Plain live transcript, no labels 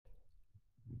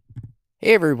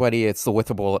Hey everybody, it's the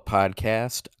With a Bullet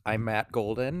podcast. I'm Matt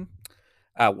Golden.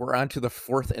 We're on to the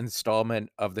fourth installment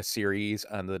of the series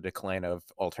on the decline of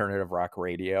alternative rock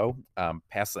radio,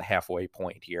 past the halfway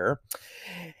point here.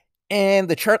 And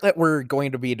the chart that we're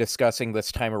going to be discussing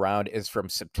this time around is from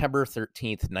September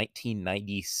 13th,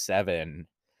 1997.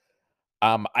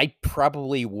 I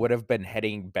probably would have been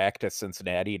heading back to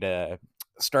Cincinnati to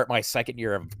start my second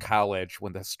year of college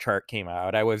when this chart came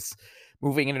out. I was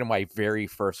moving into my very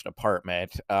first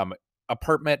apartment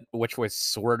which was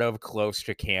sort of close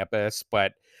to campus,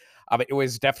 but it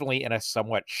was definitely in a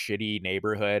somewhat shitty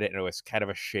neighborhood, and it was kind of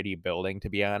a shitty building, to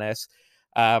be honest.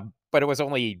 But it was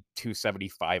only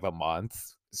 275 a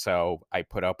month, so I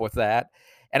put up with that.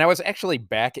 And I was actually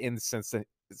back in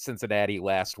Cincinnati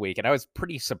last week, and I was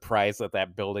pretty surprised that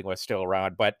that building was still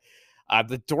around. But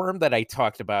the dorm that I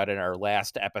talked about in our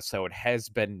last episode has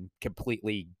been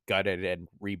completely gutted and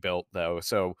rebuilt, though.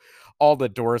 So all the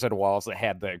doors and walls that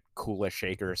had the coolest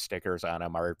shaker stickers on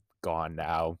them are gone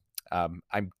now.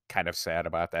 I'm kind of sad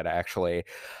about that, actually.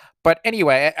 But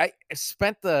anyway, I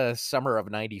spent the summer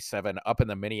of '97 up in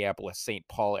the Minneapolis St.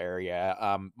 Paul area.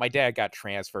 My dad got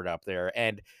transferred up there,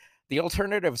 and the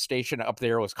alternative station up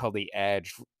there was called The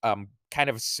Edge, kind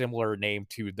of similar name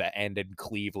to The End in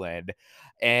Cleveland.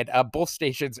 And both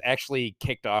stations actually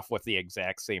kicked off with the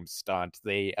exact same stunt.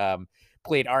 They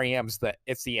played REM's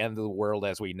It's the End of the World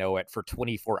as We Know It for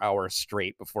 24 hours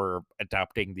straight before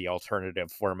adopting the alternative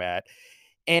format.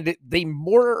 And they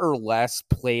more or less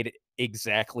played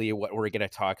exactly what we're gonna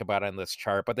talk about on this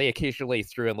chart, but they occasionally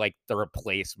threw in, like, The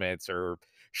Replacements or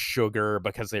Sugar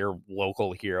because they're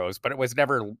local heroes, but it was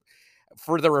never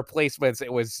for The Replacements,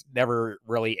 it was never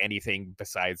really anything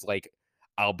besides, like,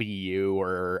 I'll Be You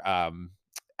or, um,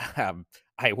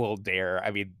 I Will Dare.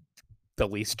 I mean, the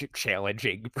least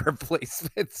challenging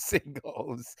replacement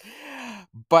singles.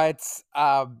 But,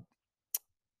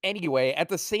 anyway, at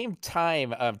the same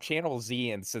time, Channel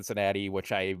Z in Cincinnati,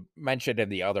 which I mentioned in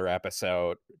the other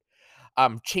episode,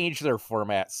 changed their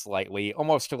format slightly,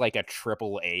 almost to like a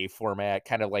triple A format,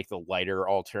 kind of like the lighter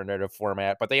alternative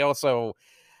format. But they also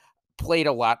played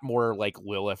a lot more like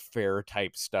Lilith Fair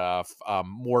type stuff,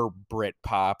 more Brit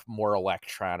pop, more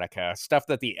electronica, stuff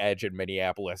that the Edge in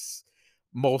Minneapolis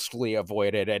mostly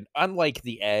avoided. And unlike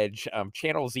the Edge,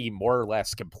 Channel Z more or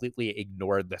less completely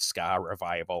ignored the ska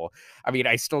revival. I mean,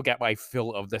 I still get my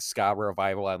fill of the ska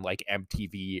revival on like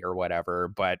MTV or whatever,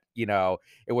 but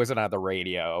it wasn't on the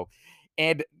radio.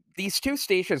 And these two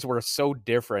stations were so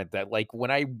different that like when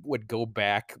I would go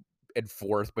back and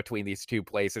forth between these two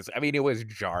places, I mean, it was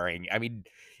jarring. I mean,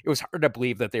 it was hard to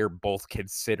believe that they're both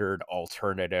considered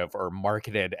alternative or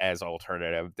marketed as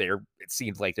alternative. It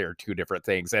seems like they're two different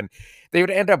things, and they would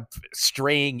end up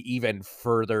straying even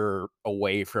further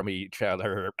away from each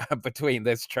other between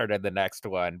this chart and the next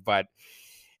one. But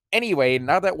anyway,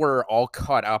 now that we're all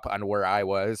caught up on where I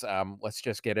was, let's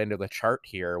just get into the chart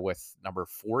here with number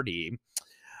 40.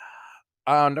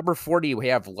 Number 40, we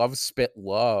have Love Spit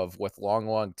Love with Long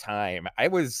Long Time. I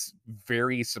was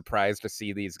very surprised to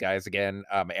see these guys again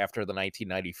after the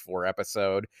 1994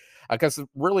 episode, because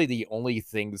really the only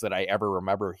things that I ever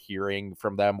remember hearing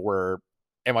from them were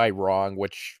Am I Wrong,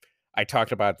 which I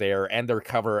talked about there, and their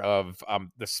cover of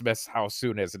The Smiths' How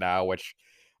Soon Is Now, which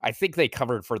I think they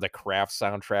covered for the Craft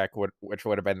soundtrack, which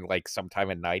would have been like sometime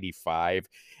in '95.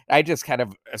 I just kind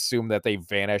of assumed that they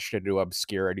vanished into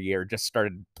obscurity or just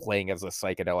started playing as the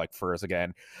Psychedelic Furs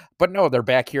again. But no, they're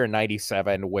back here in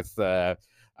 '97 with the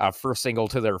first single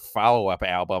to their follow-up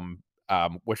album,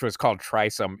 which was called Try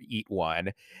Some, Eat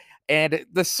One. And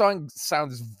the song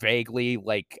sounds vaguely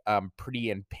like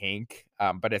Pretty in Pink,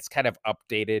 but it's kind of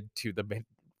updated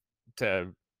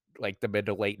to like the mid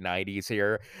to late '90s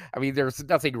here. I mean, there's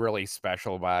nothing really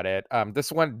special about it.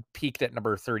 This one peaked at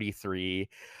number 33.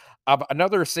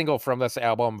 Another single from this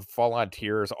album, Fall on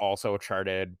Tears, also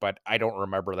charted, but I don't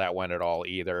remember that one at all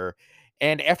either.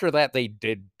 And after that, they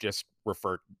did just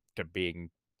refer to being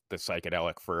the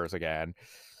Psychedelic Furs again.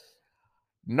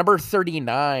 Number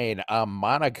 39,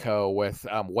 Monaco with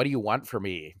What Do You Want From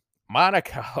Me?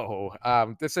 Monaco.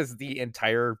 This is the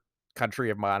entire country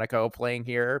of Monaco playing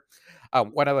here.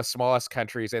 One of the smallest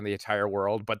countries in the entire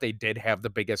world, but they did have the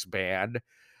biggest band,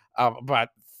 about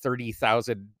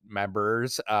 30,000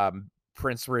 members.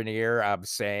 Prince Rainier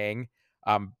sang.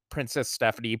 Princess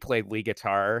Stephanie played lead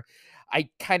guitar. I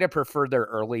kind of prefer their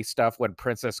early stuff when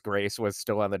Princess Grace was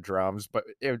still on the drums, but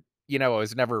it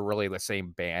was never really the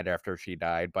same band after she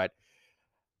died. But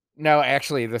no,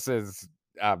 actually,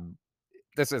 um,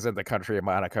 this isn't the country of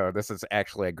Monaco. This is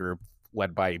actually a group.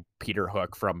 led by Peter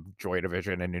Hook from Joy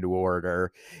Division and New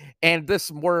Order. And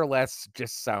this more or less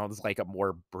just sounds like a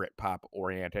more Britpop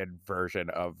oriented version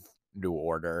of New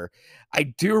Order. I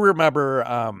do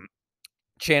remember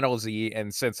Channel Z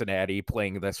in Cincinnati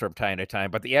playing this from time to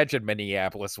time, but the Edge in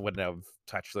Minneapolis wouldn't have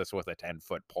touched this with a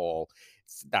 10-foot pole.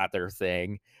 It's not their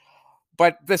thing.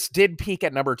 But this did peak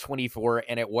at number 24,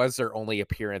 and it was their only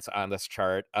appearance on this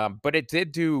chart. But it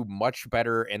did do much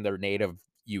better in their native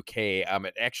UK.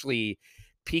 It actually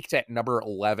peaked at number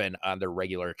 11 on their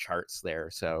regular charts there.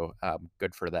 So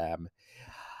good for them.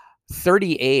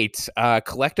 38,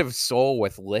 Collective Soul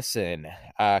with Listen.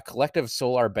 Collective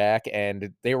Soul are back,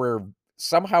 and they were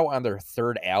somehow on their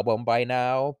third album by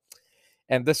now.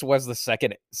 And this was the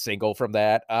second single from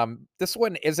that. This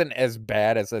one isn't as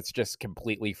bad as it's just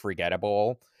completely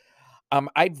forgettable.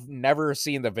 I've never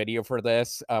seen the video for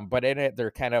this, but in it,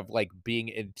 they're kind of like being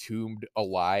entombed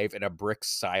alive in a brick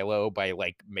silo by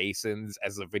like masons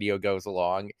as the video goes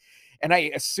along. And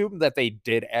I assume that they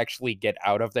did actually get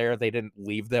out of there. They didn't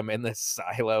leave them in this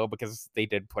silo because they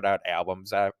did put out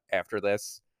albums after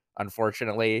this,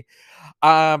 unfortunately.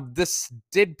 This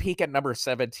did peak at number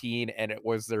 17, and it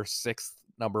was their sixth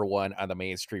number one on the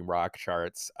mainstream rock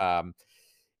charts.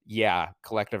 Yeah,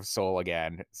 Collective Soul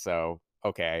again. So,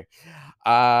 okay.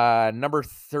 Number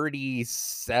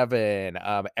 37,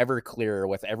 Everclear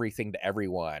with Everything to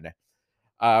Everyone.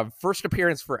 First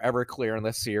appearance for Everclear in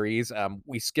this series.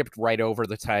 We skipped right over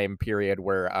the time period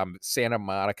where Santa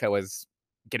Monica was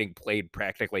getting played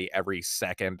practically every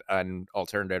second on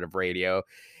alternative radio.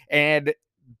 And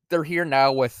they're here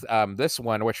now with this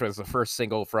one, which was the first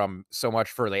single from So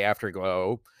Much for the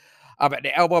Afterglow. An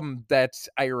album that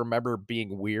I remember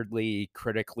being weirdly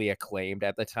critically acclaimed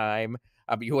at the time.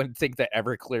 You wouldn't think that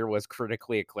Everclear was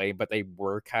critically acclaimed, but they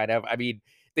were kind of. I mean,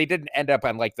 they didn't end up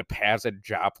on like the Pazin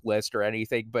Jop list or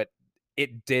anything, but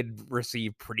it did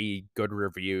receive pretty good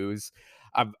reviews.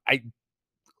 I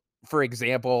For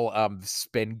example,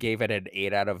 Spin gave it an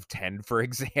 8 out of 10, for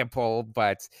example.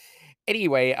 But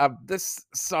anyway, this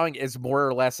song is more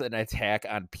or less an attack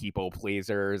on people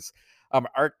pleasers.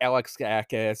 Art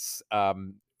Alexakis,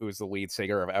 who's the lead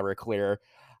singer of Everclear,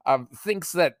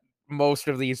 thinks that most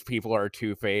of these people are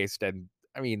two-faced, and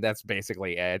I mean, that's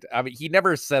basically it. I mean, he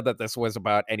never said that this was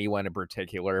about anyone in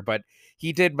particular, but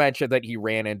he did mention that he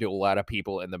ran into a lot of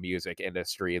people in the music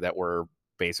industry that were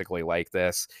basically like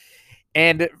this.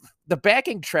 And the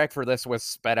backing track for this was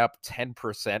sped up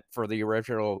 10% for the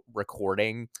original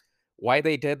recording. Why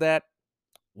they did that?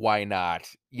 Why not?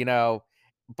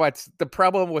 But the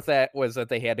problem with that was that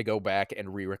they had to go back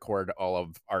and re-record all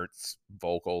of Art's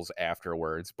vocals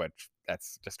afterwards, but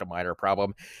that's just a minor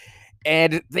problem.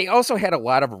 And they also had a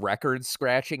lot of record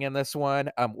scratching in this one.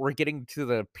 We're getting to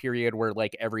the period where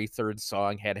like every third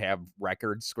song had to have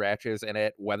record scratches in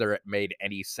it, whether it made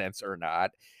any sense or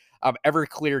not.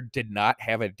 Everclear did not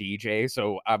have a DJ,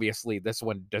 so obviously this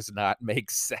one does not make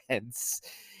sense.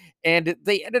 And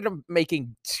they ended up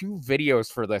making two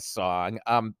videos for this song.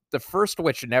 The first,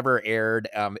 which never aired,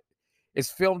 is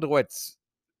filmed what's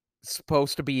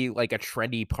supposed to be like a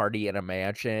trendy party in a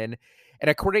mansion. And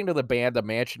according to the band, the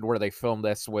mansion where they filmed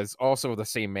this was also the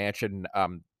same mansion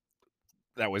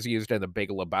that was used in The Big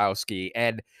Lebowski.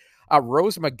 And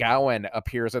Rose McGowan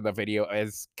appears in the video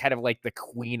as kind of like the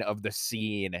queen of the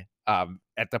scene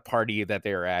at the party that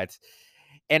they're at.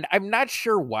 And I'm not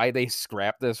sure why they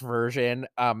scrapped this version.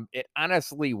 It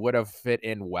honestly would have fit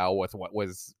in well with what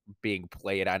was being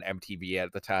played on MTV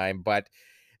at the time, but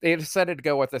they decided to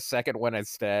go with the second one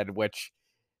instead, which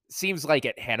seems like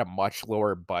it had a much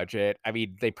lower budget. I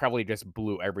mean, they probably just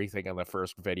blew everything in the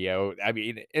first video. I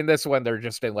mean, in this one, they're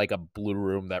just in like a blue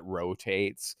room that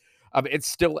rotates. It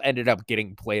still ended up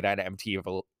getting played on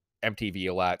MTV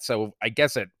a lot, so I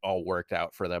guess it all worked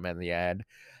out for them in the end.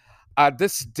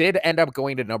 This did end up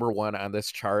going to number one on this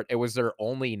chart. It was their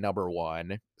only number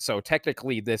one. So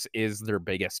technically, this is their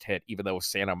biggest hit, even though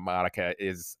Santa Monica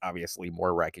is obviously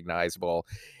more recognizable.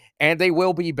 And they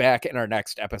will be back in our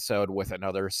next episode with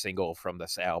another single from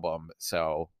this album.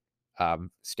 So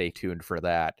stay tuned for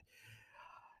that.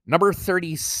 Number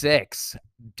 36,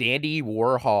 Dandy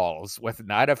Warhols with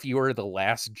Not If You Were the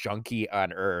Last Junkie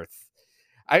on Earth.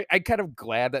 I'm kind of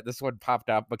glad that this one popped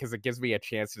up because it gives me a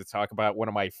chance to talk about one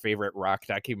of my favorite rock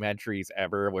documentaries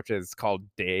ever, which is called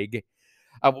Dig,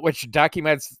 which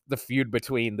documents the feud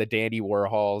between the Dandy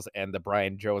Warhols and the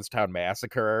Brian Jonestown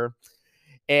Massacre.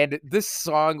 And this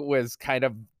song was kind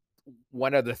of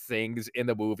one of the things in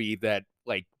the movie that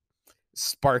like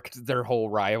sparked their whole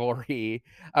rivalry.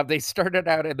 They started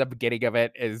out in the beginning of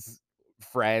it as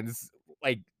friends,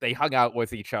 like they hung out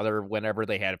with each other whenever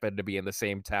they happened to be in the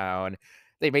same town.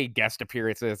 They made guest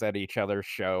appearances at each other's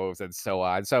shows and so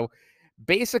on. So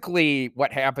basically,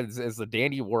 what happens is the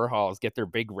Dandy Warhols get their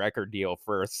big record deal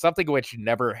first, something which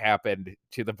never happened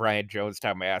to the Brian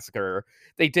Jonestown Massacre.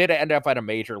 They did end up on a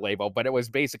major label, but it was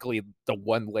basically the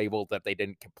one label that they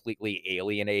didn't completely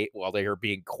alienate while they were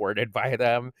being courted by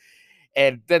them.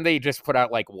 And then they just put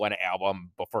out like one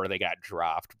album before they got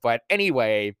dropped. But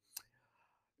anyway,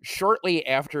 shortly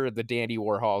after the Dandy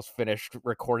Warhols finished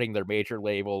recording their major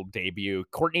label debut,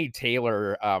 Courtney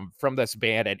Taylor from this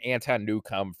band and Anton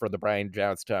Newcomb from the Brian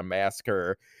Jonestown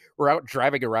Massacre were out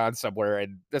driving around somewhere,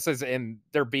 and this is in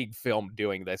they're being filmed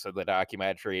doing this in the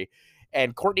documentary.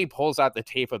 And Courtney pulls out the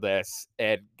tape of this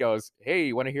and goes, "Hey,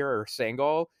 you want to hear our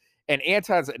single?" And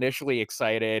Anton's initially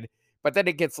excited, but then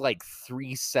it gets like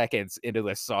 3 seconds into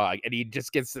the song, and he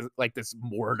just gets like this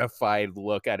mortified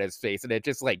look on his face, and it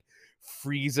just like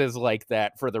freezes like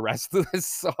that for the rest of the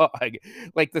song.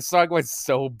 Like the song was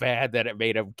so bad that it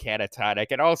made him catatonic.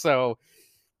 And also,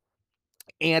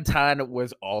 Anton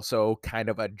was also kind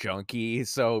of a junkie,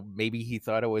 so maybe he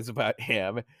thought it was about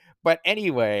him. But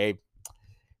anyway,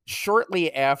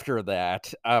 shortly after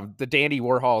that, the Dandy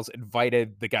Warhols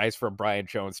invited the guys from Brian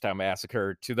Jonestown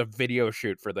Massacre to the video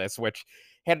shoot for this, which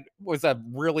was a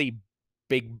really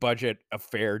big budget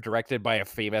affair directed by a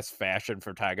famous fashion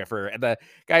photographer. And the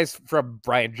guys from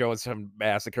Brian Jonestown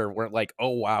Massacre weren't like,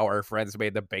 "Oh wow, our friends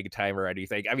made the big time" or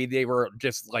anything. I mean, they were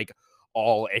just like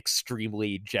all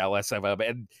extremely jealous of him.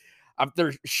 And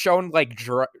they're shown like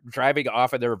driving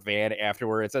off in their van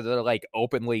afterwards, and they're like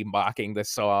openly mocking the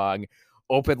song,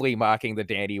 openly mocking the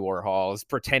Dandy Warhols,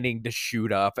 pretending to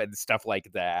shoot up and stuff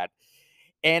like that.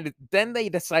 And then they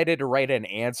decided to write an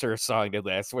answer song to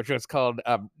this, which was called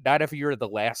Not If You're the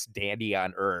Last Dandy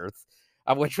on Earth,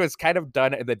 which was kind of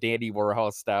done in the Dandy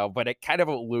Warhol style, but it kind of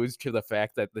alludes to the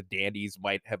fact that the Dandies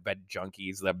might have been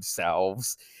junkies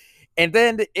themselves. And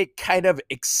then it kind of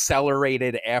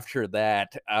accelerated after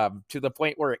that, to the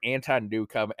point where Anton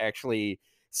Newcomb actually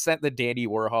sent the Dandy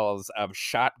Warhols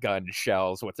shotgun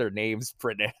shells with their names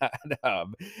printed on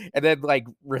them. And then like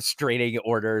restraining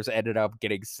orders ended up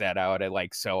getting sent out and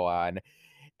like so on.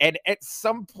 And at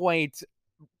some point,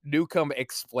 Newcomb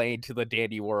explained to the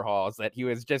Dandy Warhols that he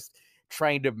was just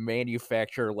trying to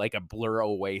manufacture like a Blur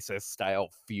Oasis style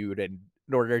feud in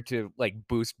order to like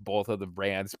boost both of the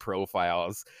brands'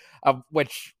 profiles,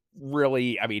 which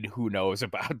really, I mean, who knows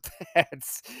about that?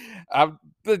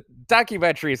 The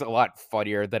documentary is a lot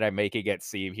funnier than I'm making it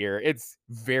seem here. It's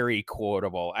very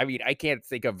quotable. I mean, I can't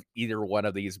think of either one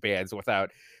of these bands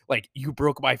without like "You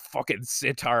broke my fucking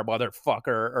sitar, motherfucker,"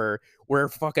 or "We're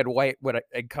fucking white when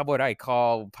and come what I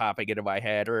call" popping into my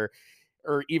head, or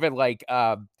even like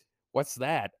what's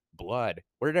that? Blood.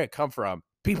 Where did it come from?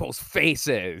 People's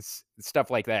faces,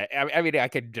 stuff like that. I mean, I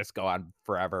could just go on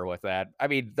forever with that. I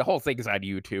mean, the whole thing is on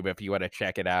YouTube if you want to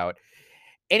check it out.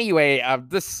 Anyway,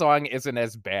 this song isn't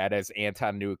as bad as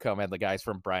Anton Newcomb and the guys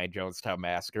from Brian Jonestown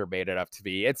Massacre made it up to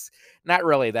be. It's not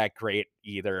really that great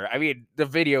either. I mean, the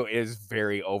video is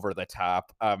very over the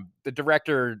top. The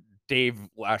director, Dave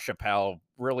LaChapelle,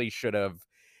 really should have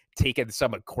taken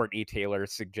some of Courtney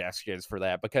Taylor's suggestions for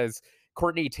that, because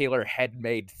Courtney Taylor had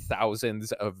made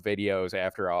thousands of videos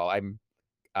after all. I'm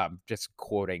just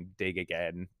quoting Dig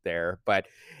again there. But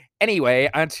anyway,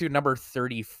 on to number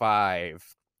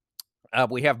 35.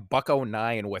 We have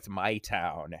Buck09 with My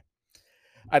Town.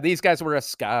 These guys were a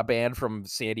ska band from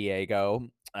San Diego.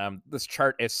 This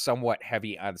chart is somewhat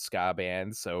heavy on ska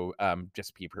bands, so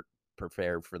just be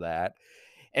prepared for that.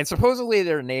 And supposedly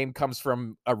their name comes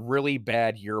from a really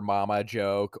bad "your mama"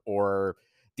 joke, or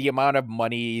the amount of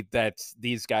money that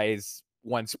these guys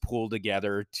once pooled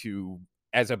together to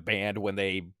as a band when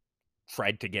they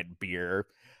tried to get beer.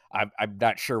 I'm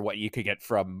not sure what you could get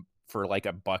from for like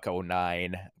a buck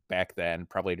 09 back then,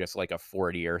 probably just like a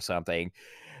 40 or something.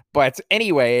 But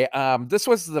anyway, this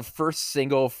was the first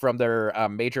single from their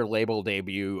major label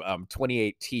debut,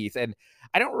 28 Teeth, and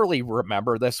I don't really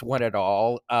remember this one at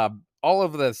all. All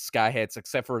of the ska hits,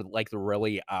 except for like the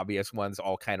really obvious ones,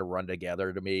 all kind of run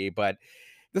together to me. But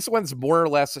this one's more or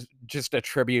less just a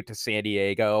tribute to San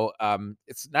Diego.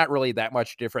 It's not really that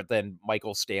much different than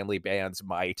Michael Stanley Band's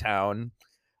My Town.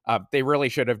 They really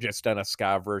should have just done a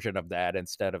ska version of that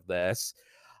instead of this.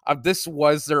 This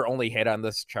was their only hit on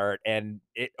this chart, and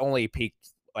it only peaked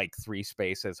like 3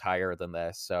 spaces higher than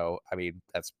this. So, I mean,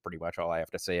 that's pretty much all I have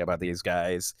to say about these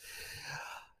guys.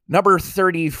 Number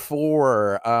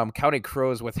 34, Counting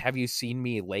Crows with Have You Seen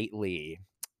Me Lately?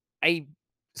 I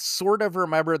sort of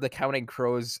remember the Counting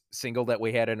Crows single that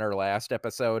we had in our last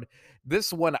episode.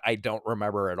 This one I don't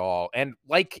remember at all. And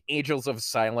like Angels of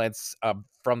Silence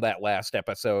from that last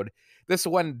episode, this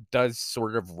one does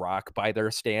sort of rock by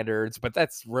their standards, but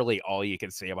that's really all you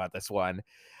can say about this one.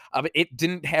 It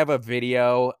didn't have a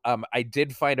video. I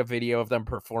did find a video of them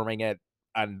performing it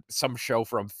on some show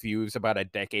from Fuse about a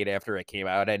decade after it came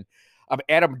out, and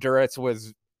Adam Duritz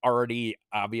was already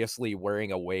obviously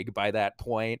wearing a wig by that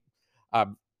point.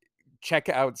 Um, Check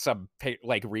out some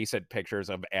like recent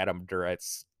pictures of Adam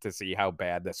Duritz to see how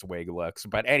bad this wig looks.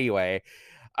 But anyway,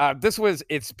 this was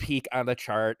its peak on the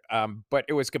chart, but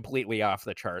it was completely off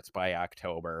the charts by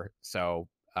October. So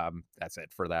that's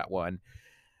it for that one.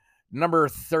 Number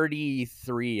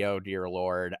 33, oh dear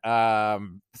lord.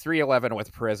 311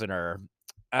 with Prisoner.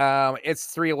 It's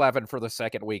 311 for the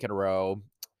second week in a row.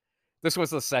 This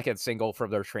was the second single from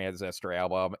their Transistor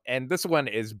album, and this one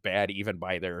is bad even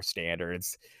by their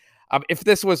standards. If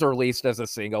this was released as a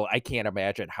single, I can't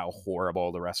imagine how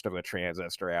horrible the rest of the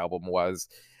Transistor album was.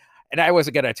 And I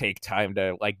wasn't gonna take time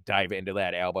to like dive into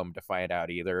that album to find out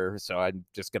either, so I'm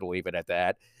just gonna leave it at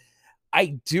that.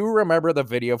 I do remember the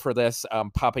video for this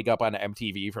popping up on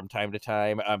MTV from time to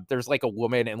time. There's like a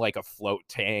woman in like a float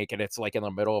tank, and it's like in the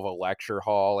middle of a lecture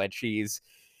hall, and she's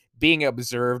being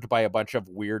observed by a bunch of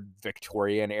weird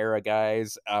Victorian era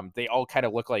guys. They all kind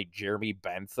of look like Jeremy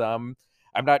Bentham.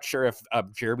 I'm not sure if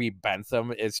Jeremy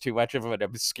Bentham is too much of an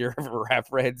obscure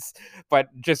reference, but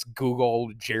just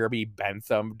Google Jeremy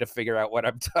Bentham to figure out what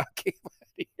I'm talking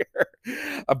about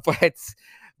here. But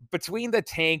between the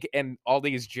tank and all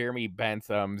these Jeremy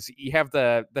Benthams, you have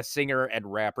the singer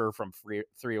and rapper from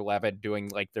 311 doing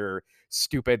like their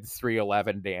stupid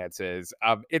 311 dances.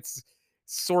 It's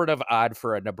sort of odd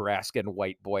for a Nebraskan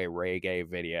white boy reggae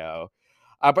video.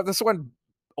 But this one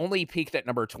only peaked at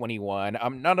number 21.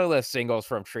 None of the singles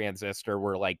from Transistor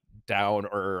were like down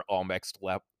or all mixed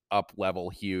up level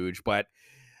huge, but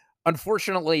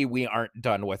unfortunately, we aren't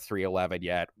done with 311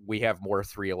 yet. We have more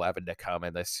 311 to come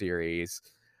in this series.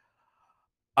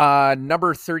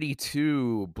 Number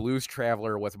 32, Blues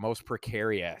Traveler with Most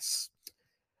Precarious.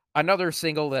 Another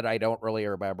single that I don't really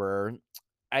remember.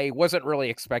 I wasn't really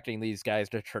expecting these guys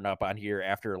to turn up on here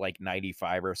after like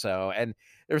 95 or so. And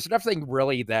there's nothing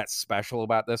really that special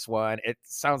about this one. It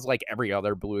sounds like every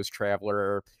other Blues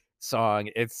Traveler song.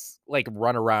 It's like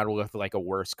run around with like a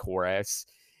worse chorus.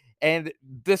 And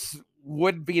this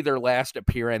would be their last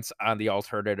appearance on the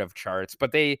alternative charts,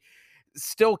 but they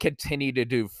still continue to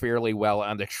do fairly well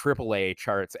on the AAA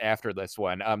charts after this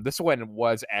one. This one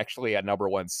was actually a number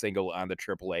one single on the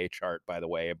AAA chart, by the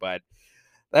way, but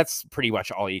that's pretty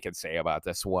much all you can say about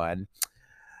this one.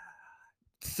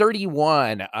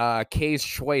 31, K's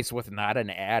Choice with Not an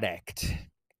Addict.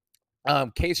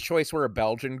 K's Choice were a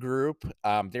Belgian group.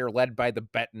 They're led by the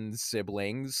Benton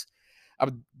siblings.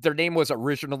 Their name was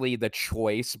originally The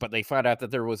Choice, but they found out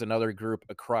that there was another group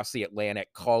across the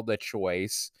Atlantic called The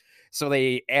Choice. So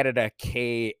they added a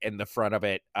K in the front of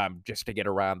it just to get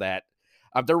around that.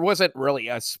 There wasn't really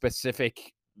a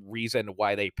specific reason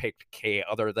why they picked K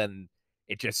other than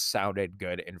it just sounded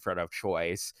good in front of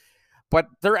Choice. But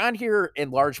they're on here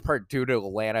in large part due to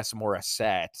Alanis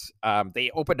Morissette.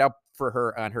 They opened up for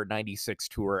her on her 96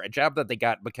 tour, a job that they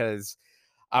got because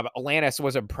Alanis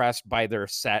was impressed by their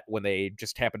set when they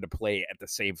just happened to play at the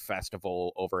same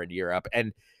festival over in Europe.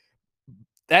 And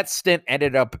that stint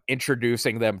ended up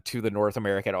introducing them to the North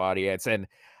American audience and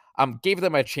gave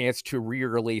them a chance to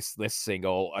re-release this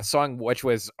single, a song which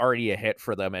was already a hit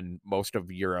for them in most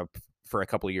of Europe for a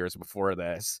couple of years before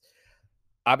this.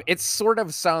 It sort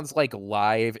of sounds like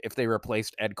Live if they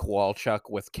replaced Ed Kowalczyk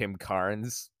with Kim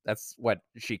Carnes. That's what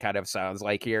she kind of sounds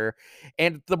like here.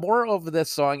 And the moral of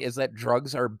this song is that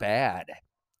drugs are bad.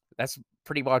 That's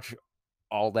pretty much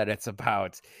all that it's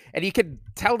about. And you can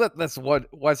tell that this one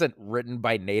wasn't written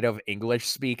by native English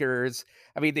speakers.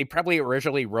 I mean, they probably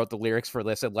originally wrote the lyrics for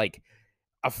this in like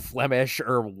a Flemish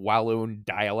or Walloon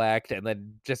dialect and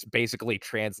then just basically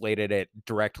translated it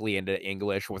directly into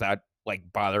English without like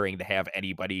bothering to have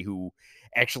anybody who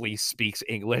actually speaks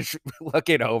English look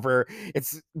it over.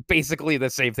 It's basically the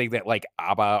same thing that like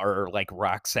ABBA or like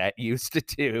Roxette used to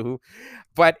do,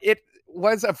 but it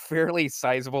was a fairly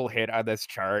sizable hit on this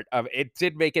chart. It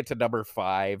did make it to number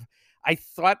 5. I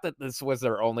thought that this was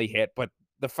their only hit, but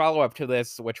the follow-up to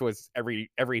this, which was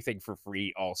Everything for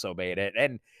Free, also made it.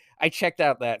 And I checked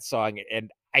out that song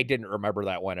and I didn't remember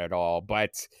that one at all.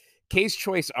 But K's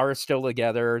Choice are still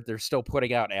together. They're still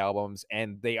putting out albums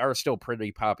and they are still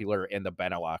pretty popular in the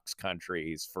Benelux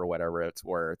countries for whatever it's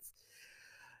worth.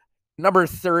 Number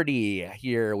 30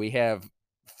 here, we have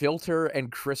Filter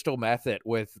and Crystal Method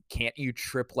with Can't You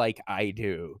Trip Like I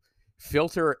Do.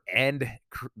 Filter and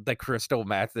the Crystal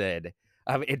Method.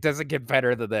 It doesn't get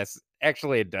better than this.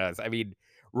 Actually, it does. I mean,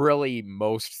 really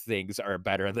most things are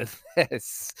better than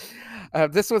this.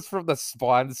 This was from the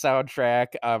Spawn soundtrack,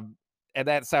 and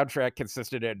that soundtrack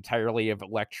consisted entirely of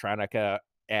electronica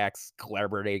acts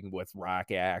collaborating with rock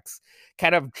acts,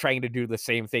 kind of trying to do the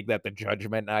same thing that the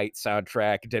Judgment Night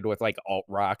soundtrack did with like alt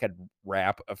rock and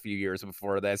rap a few years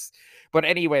before this. But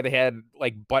anyway, they had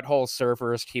like Butthole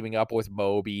Surfers teaming up with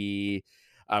Moby,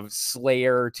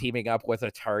 Slayer teaming up with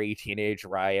Atari Teenage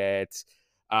Riot,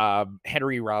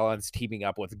 Henry Rollins teaming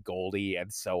up with Goldie,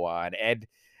 and so on. And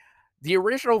the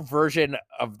original version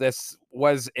of this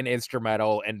was an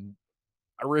instrumental and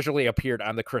originally appeared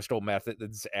on the Crystal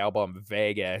Methods album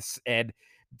Vegas. And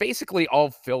basically all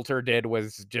Filter did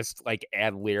was just like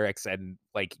add lyrics and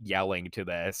like yelling to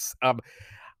this.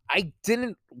 I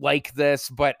didn't like this,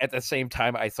 but at the same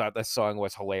time, I thought this song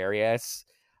was hilarious.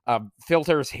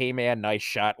 Filter's "Hey Man, Nice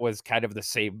Shot" was kind of the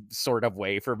same sort of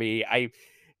way for me. I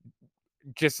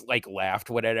just like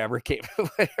laughed when it ever came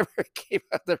whenever it came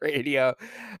on the radio.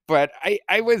 But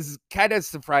I was kind of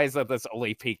surprised that this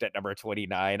only peaked at number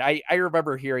 29. I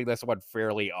remember hearing this one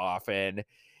fairly often.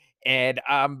 And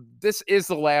this is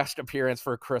the last appearance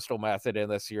for Crystal Method in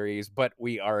the series, but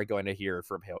we are going to hear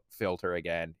from Filter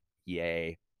again.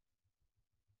 Yay.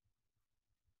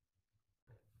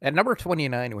 At number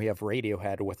 29, we have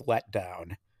Radiohead with Let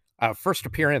Down. First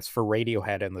appearance for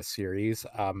Radiohead in the series.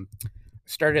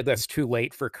 Started this too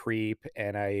late for Creep,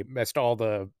 and I missed all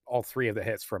three of the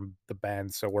hits from the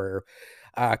band, so we're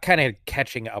kind of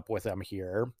catching up with them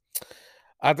here.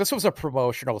 This was a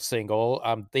promotional single.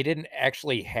 They didn't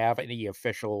actually have any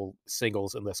official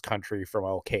singles in this country from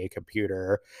OK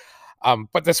Computer.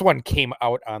 But this one came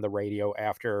out on the radio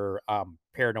after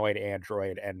Paranoid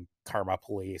Android and Karma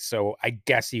Police. So I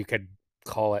guess you could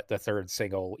call it the third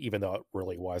single, even though it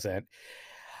really wasn't.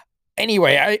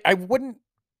 Anyway, I wouldn't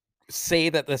say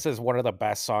that this is one of the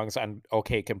best songs on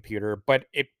OK Computer, but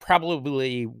it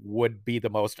probably would be the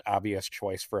most obvious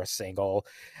choice for a single.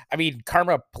 I mean,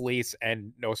 Karma Police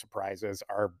and No Surprises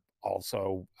are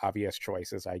also obvious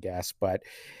choices, I guess, but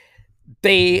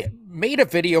they made a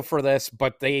video for this,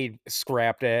 but they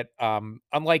scrapped it.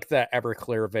 Unlike the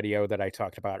Everclear video that I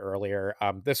talked about earlier,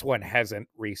 this one hasn't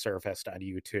resurfaced on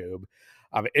YouTube.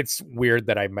 It's weird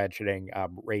that I'm mentioning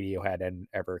Radiohead and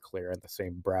Everclear in the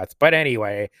same breath, but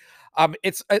anyway,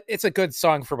 it's a good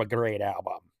song from a great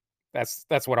album.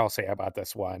 That's what I'll say about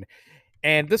this one.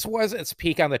 And this was its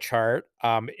peak on the chart.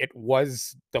 It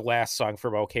was the last song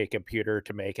from OK Computer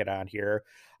to make it on here.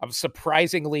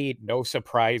 Surprisingly, No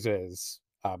Surprises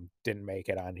didn't make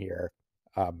it on here.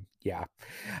 Yeah.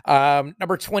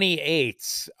 Number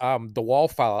 28, The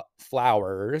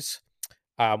Wallflowers,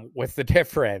 with The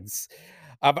Difference.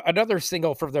 Another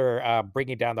single from their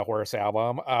Bringing Down the Horse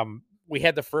album. We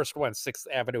had the first one, Sixth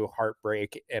Avenue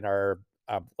Heartbreak, in our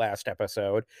last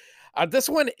episode. This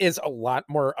one is a lot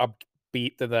more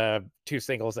upbeat than the two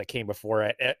singles that came before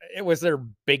it. It was their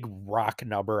big rock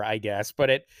number, I guess, but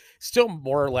it still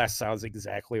more or less sounds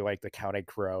exactly like the Counting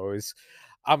Crows.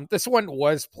 This one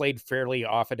was played fairly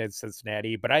often in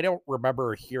Cincinnati, but I don't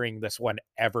remember hearing this one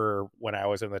ever when I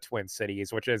was in the Twin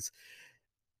Cities, which is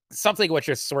something which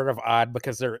is sort of odd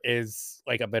because there is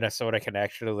like a Minnesota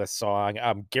connection to this song.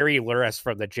 Gary Luris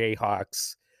from the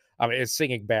Jayhawks is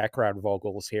singing background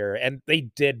vocals here, and they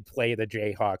did play the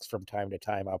Jayhawks from time to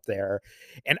time up there.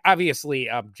 And obviously,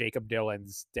 Jacob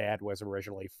Dylan's dad was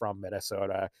originally from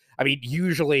Minnesota. I mean,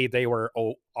 usually they were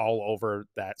all over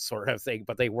that sort of thing,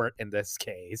 but they weren't in this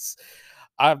case.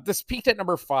 This peaked at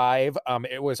number 5.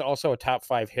 It was also a top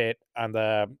 5 hit on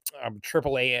the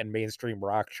AAA and mainstream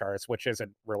rock charts, which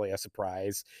isn't really a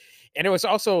surprise. And it was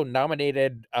also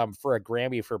nominated for a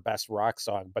Grammy for Best Rock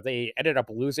Song, but they ended up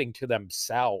losing to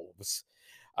themselves.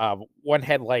 One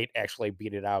Headlight actually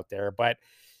beat it out there. But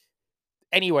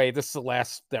anyway, this is the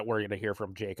last that we're going to hear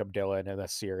from Jacob Dylan in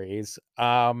this series.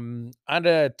 On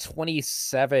to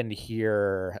 27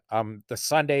 here. The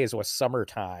Sundays was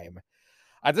Summertime.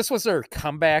 This was their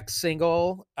comeback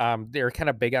single. They were kind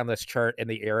of big on this chart in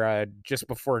the era just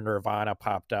before Nirvana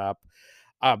popped up.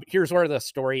 Here's Where the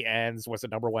Story Ends was a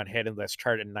number one hit in this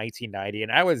chart in 1990,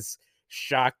 and I was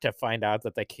shocked to find out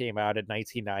that they came out in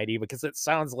 1990 because it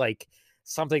sounds like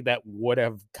something that would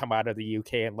have come out of the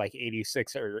UK in like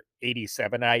 86 or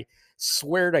 87. I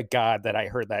swear to God that I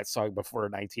heard that song before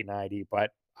 1990,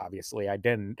 but obviously I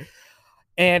didn't.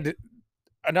 And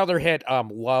another hit,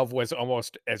 Love, was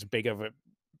almost as big of a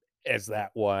as that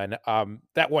one.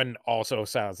 That one also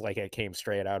sounds like it came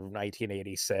straight out of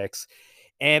 1986.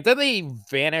 And then they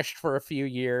vanished for a few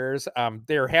years.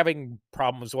 They're having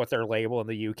problems with their label in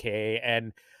the UK,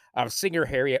 and singer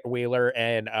Harriet Wheeler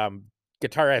and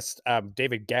guitarist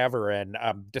David Gavin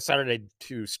decided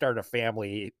to start a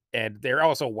family, and they're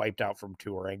also wiped out from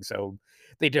touring, so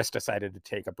they just decided to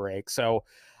take a break. So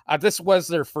this was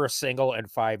their first single in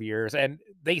 5 years, and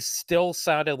they still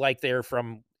sounded like they're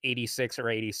from 86 or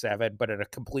 87, but in a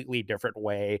completely different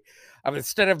way.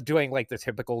 Instead of doing like the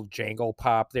typical jangle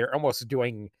pop, they're almost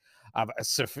doing a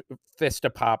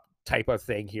sophistopop type of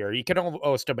thing here. You can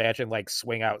almost imagine like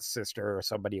Swing Out Sister or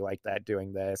somebody like that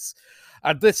doing this.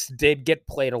 This did get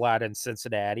played a lot in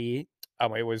Cincinnati.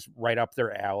 It was right up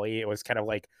their alley. It was kind of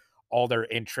like all their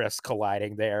interests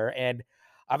colliding there, and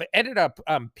it ended up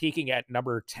peaking at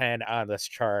number 10 on this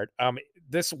chart.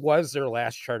 This was their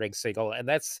last charting single, and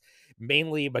that's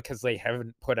mainly because they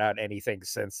haven't put out anything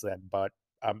since then. But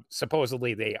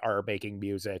supposedly they are making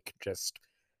music, just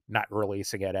not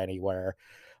releasing it anywhere.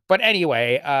 But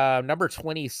anyway, number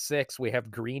 26, we have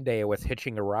Green Day with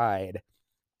Hitching a Ride.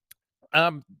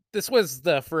 This was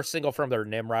the first single from their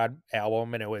Nimrod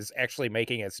album, and it was actually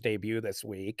making its debut this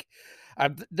week.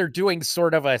 They're doing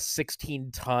sort of a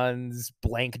 16 tons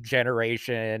blank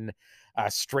generation,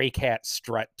 stray cat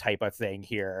strut type of thing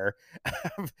here.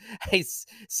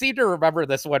 Seem to remember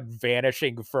this one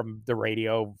vanishing from the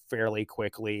radio fairly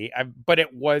quickly, but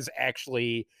it was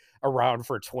actually around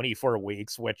for 24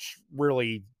 weeks, which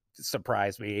really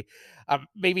surprised me.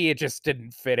 Maybe it just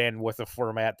didn't fit in with the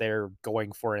format they're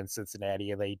going for in Cincinnati,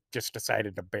 and they just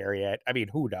decided to bury it. I mean,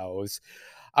 who knows?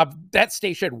 That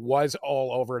station was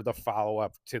all over the follow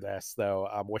up to this, though,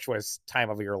 which was Time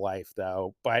of Your Life,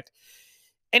 though. But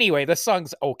anyway, the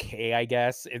song's okay, I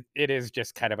guess. It is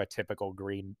just kind of a typical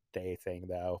Green Day thing,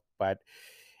 though. But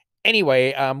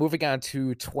anyway, moving on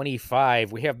to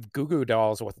 25, we have Goo Goo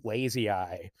Dolls with Lazy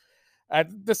Eye.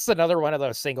 This is another one of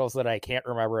those singles that I can't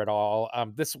remember at all.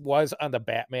 This was on the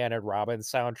Batman and Robin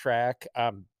soundtrack,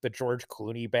 the George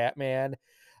Clooney Batman,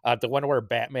 the one where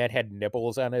Batman had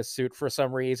nipples on his suit for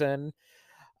some reason.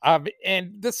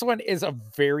 And this one is a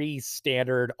very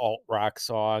standard alt rock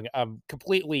song,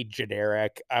 completely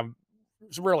generic.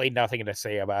 There's really nothing to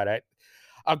say about it.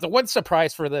 The one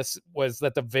surprise for this was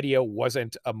that the video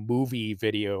wasn't a movie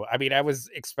video. I mean, I was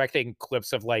expecting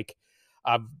clips of like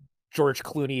um, George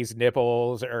Clooney's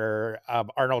nipples or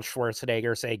Arnold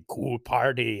Schwarzenegger saying "cool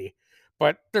party,"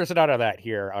 but there's none of that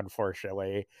here,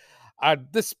 unfortunately.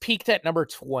 This peaked at number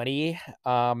 20.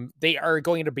 They are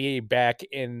going to be back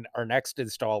in our next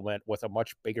installment with a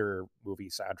much bigger movie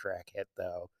soundtrack hit,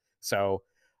 though. So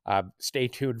stay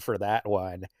tuned for that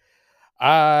one.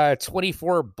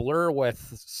 24, Blur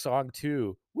with song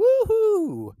 2.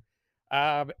 Woohoo!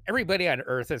 Everybody on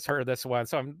Earth has heard this one,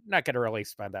 so I'm not gonna really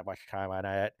spend that much time on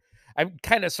it. I'm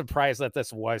kind of surprised that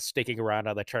this was sticking around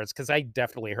on the charts because I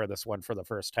definitely heard this one for the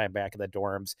first time back in the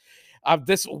dorms.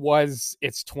 This was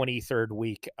its 23rd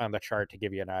week on the chart to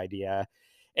give you an idea.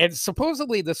 And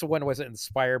supposedly this one was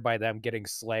inspired by them getting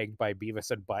slagged by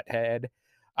Beavis and Butthead.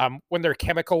 When their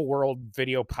Chemical World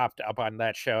video popped up on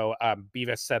that show,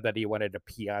 Beavis said that he wanted to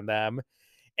pee on them.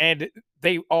 And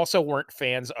they also weren't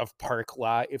fans of Park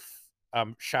Life,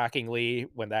 shockingly,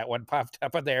 when that one popped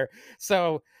up on there.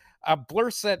 So Blur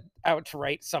set out to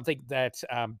write something that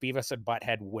Beavis and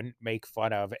Butthead wouldn't make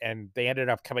fun of, and they ended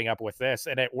up coming up with this,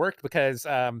 and it worked because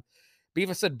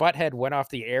Beavis and Butthead went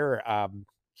off the air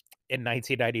in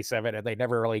 1997, and they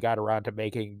never really got around to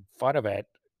making fun of it.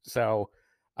 So,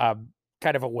 um,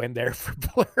 kind of a win there for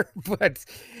Blur. But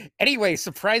anyway,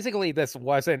 surprisingly, this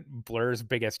wasn't Blur's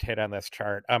biggest hit on this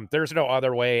chart. There's No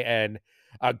Other Way and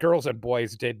Girls and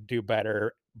Boys did do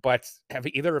better. But have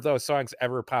either of those songs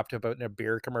ever popped up in a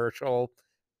beer commercial?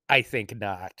 I think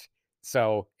not.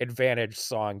 So, advantage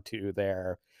song 2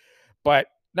 there. But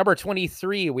number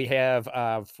 23, we have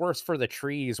Forest for the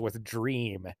Trees with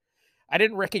Dream. I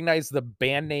didn't recognize the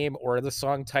band name or the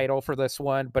song title for this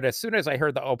one, but as soon as I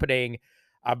heard the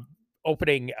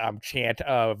um, chant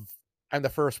of "I'm the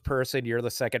first person, you're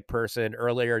the second person."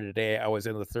 Earlier today, I was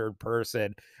in the third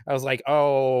person. I was like,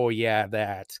 "Oh yeah,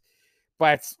 that."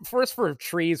 But Forest for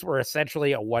Trees were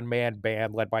essentially a one man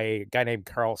band led by a guy named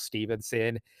Carl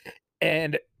Stevenson,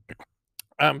 and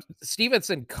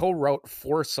Stevenson co-wrote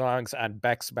 4 songs on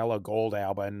Beck's Mellow Gold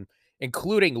album,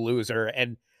 including "Loser,"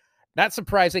 and not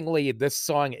surprisingly, this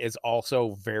song is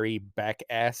also very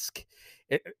Beck-esque.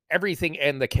 Everything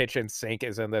in the kitchen sink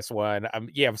is in this one.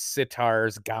 You have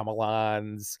sitars,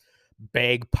 gamelons,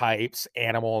 bagpipes,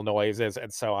 animal noises,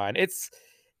 and so on. It's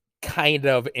kind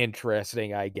of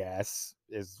interesting, I guess,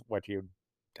 is what you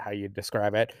how you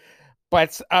describe it.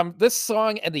 But this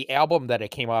song and the album that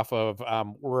it came off of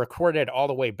were recorded all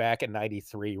the way back in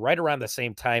 '93, right around the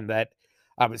same time that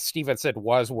Stevenson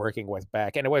was working with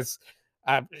Beck, and it was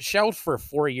Shelved for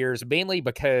 4 years, mainly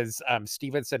because,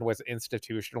 Stevenson was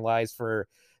institutionalized for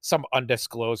some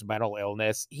undisclosed mental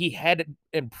illness. He had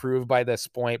improved by this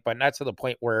point, but not to the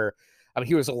point where,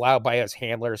 he was allowed by his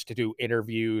handlers to do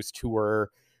interviews, tour,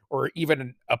 or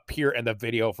even appear in the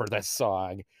video for this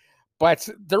song. But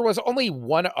there was only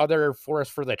one other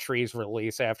Forest for the Trees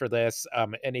release after this,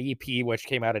 an EP which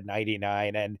came out in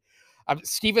 '99, and,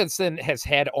 Stevenson has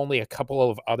had only a couple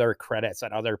of other credits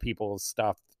on other people's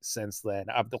stuff since then,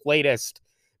 the latest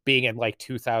being in, like,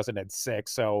 2006,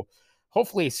 so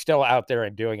hopefully he's still out there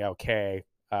and doing okay,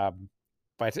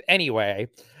 but anyway,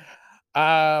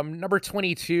 number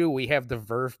 22, we have the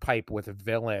Verve Pipe with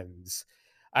Villains.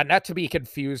 Not to be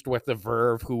confused with the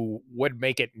Verve, who would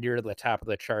make it near the top of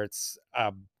the charts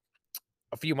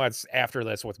a few months after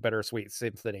this with Bittersweet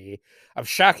Symphony.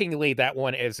 Shockingly, that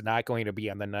one is not going to be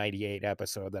on the 98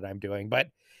 episode that I'm doing. But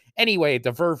anyway,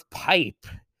 the Verve Pipe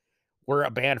were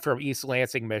a band from East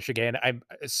Lansing, Michigan. I'm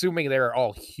assuming they're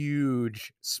all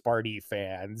huge Sparty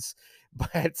fans,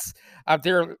 but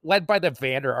they're led by the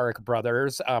Vander Ark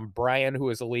brothers, Brian, who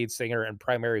is the lead singer and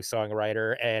primary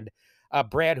songwriter, and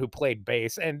Brad, who played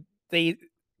bass. And they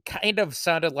kind of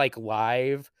sounded like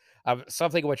live,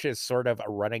 something which is sort of a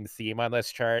running theme on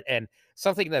this chart, and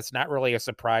something that's not really a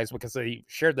surprise because they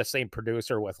shared the same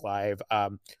producer with live,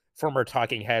 former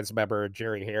Talking Heads member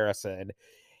Jerry Harrison.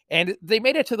 And they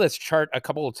made it to this chart a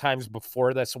couple of times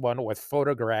before this one with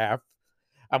Photograph,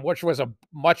 which was a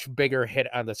much bigger hit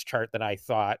on this chart than I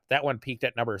thought. That one peaked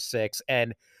at number 6.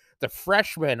 And The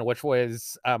Freshman, which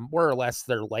was more or less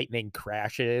their Lightning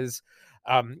Crashes,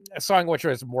 a song which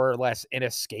was more or less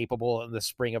inescapable in the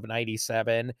spring of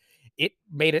 '97. It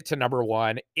made it to number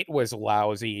 1. It was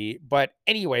lousy. But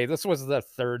anyway, this was the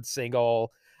third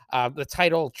single, the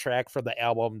title track for the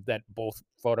album that both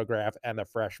Photograph and The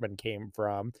Freshman came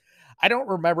from. I don't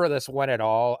remember this one at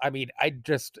all. I mean, I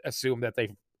just assume that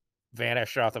they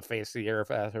vanished off the face of the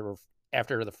earth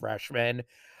after The Freshman.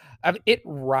 It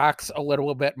rocks a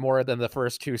little bit more than the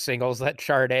first 2 singles that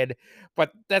charted,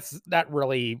 but that's not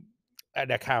really an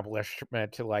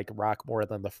accomplishment to, like, rock more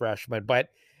than The Freshman. But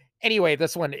anyway,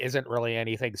 this one isn't really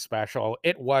anything special.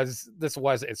 This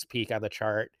was its peak on the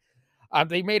chart.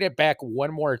 They made it back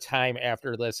one more time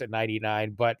after this in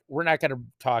 '99, but we're not gonna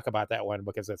talk about that one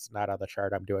because it's not on the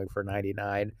chart I'm doing for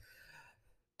 '99.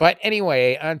 But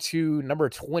anyway, on to number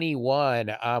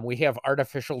 21, we have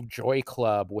Artificial Joy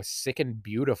Club with Sick and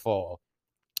Beautiful.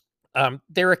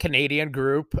 They're a Canadian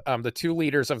group. The 2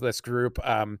 leaders of this group,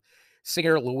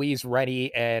 singer Louise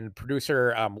Rennie and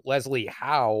producer, Leslie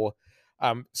Howe,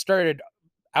 started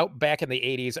out back in the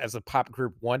 '80s as a pop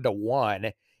group One to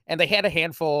One, and they had a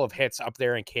handful of hits up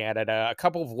there in Canada, a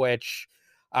couple of which,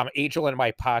 Angel in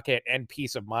My Pocket and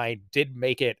Peace of Mind did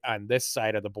make it on this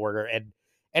side of the border and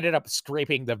ended up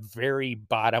scraping the very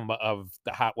bottom of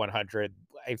the Hot 100.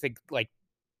 I think, like,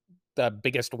 the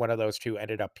biggest one of those 2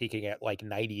 ended up peaking at, like,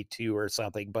 92 or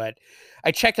something. But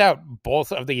I checked out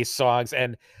both of these songs,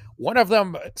 and one of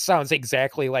them sounds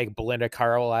exactly like Belinda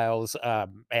Carlisle's,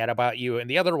 Mad About You, and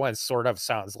the other one sort of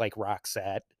sounds like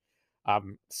Roxette.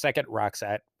 Second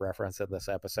Roxette reference in this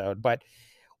episode. But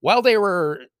while they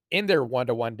were in their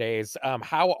one-to-one days,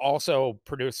 Howe also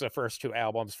produced the first 2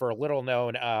 albums for a little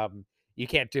known, You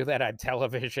Can't Do That on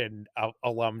Television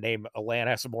alum named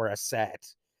Alanis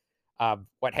Morissette.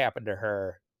 What happened to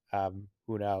her?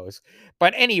 Who knows?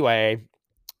 But anyway,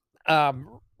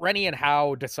 Rennie and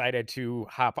Howe decided to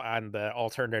hop on the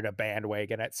alternative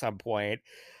bandwagon at some point.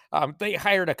 They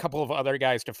hired a couple of other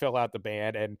guys to fill out the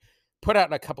band and put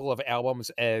out a couple of albums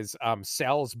as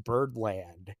Sal's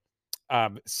Birdland.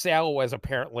 Sal was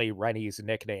apparently Rennie's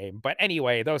nickname. But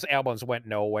anyway, those albums went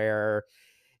nowhere.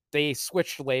 They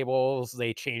switched labels,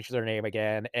 they changed their name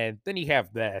again, and then you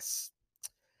have this.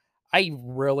 I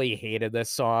really hated this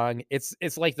song. It's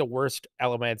like the worst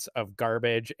elements of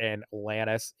Garbage and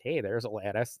Alanis. Hey, there's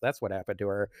Alanis. That's what happened to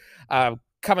her.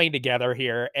 Coming together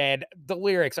here, and the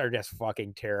lyrics are just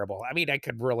fucking terrible. I mean, I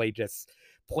could really just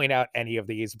point out any of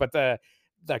these, but the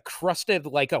crusted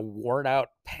like a worn out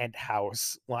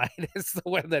penthouse line is the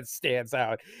one that stands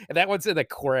out. And that one's in the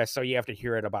chorus, so you have to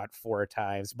hear it about 4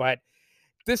 times. But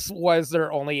this was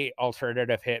their only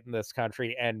alternative hit in this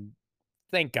country, and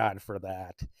thank God for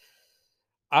that.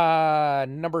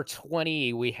 Number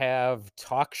 20, we have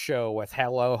Talk Show with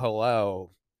Hello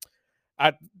Hello.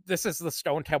 Uh, this is the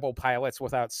Stone Temple Pilots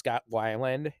without Scott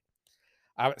Weiland.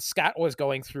 Scott was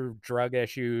going through drug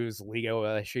issues, legal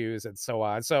issues, and so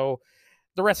on. So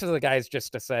the rest of the guys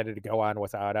just decided to go on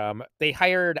without him. They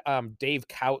hired Dave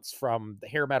Couts from the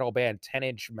hair metal band 10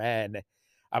 Inch Men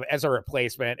as a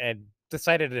replacement and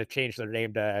decided to change their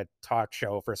name to Talk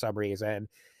Show for some reason.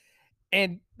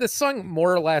 And the song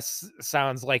more or less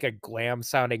sounds like a glam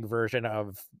sounding version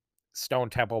of Stone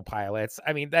Temple Pilots.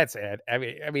 I mean, that's it. I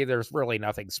mean, there's really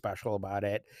nothing special about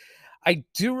it. I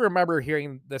do remember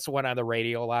hearing this one on the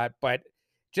radio a lot, but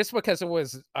just because it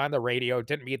was on the radio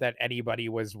didn't mean that anybody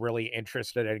was really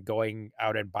interested in going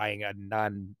out and buying a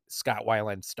non-Scott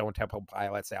Weiland Stone Temple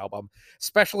Pilots album,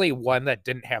 especially one that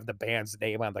didn't have the band's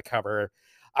name on the cover.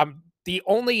 The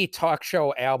only talk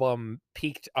show album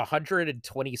peaked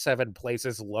 127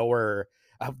 places lower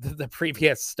of the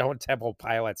previous Stone Temple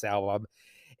Pilots album.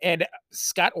 And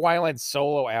Scott Weiland's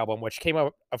solo album, which came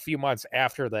out a few months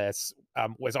after this,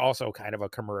 was also kind of a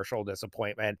commercial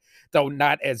disappointment, though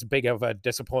not as big of a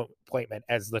disappointment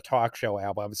as the talk show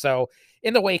album. So,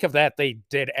 in the wake of that, they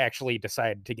did actually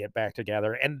decide to get back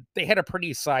together, and they had a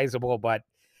pretty sizable but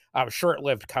short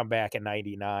lived comeback in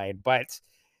 '99. But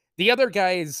the other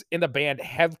guys in the band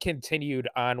have continued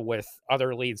on with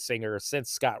other lead singers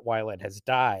since Scott Weiland has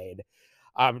died.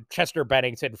 Chester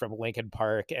Bennington from Linkin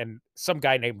Park and some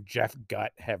guy named Jeff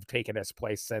Gutt have taken his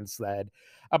place since then.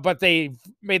 But they've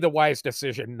made the wise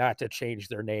decision not to change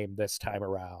their name this time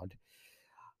around.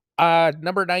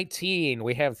 Number 19,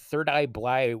 we have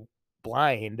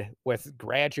Blind with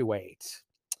Graduate.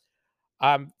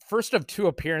 First of two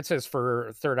appearances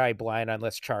for Third Eye Blind on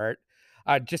this chart.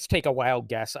 Just take a wild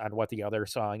guess on what the other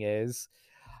song is.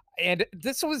 And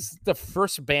this was the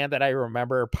first band that I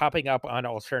remember popping up on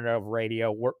alternative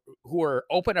radio who were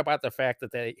open about the fact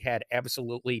that they had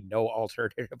absolutely no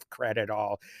alternative cred at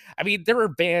all. I mean, there were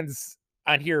bands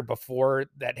on here before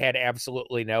that had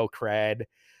absolutely no cred.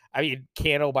 I mean,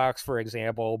 Candlebox, for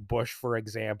example, Bush, for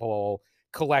example,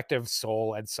 Collective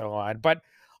Soul, and so on. But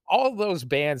all of those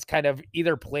bands kind of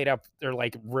either played up their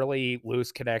like really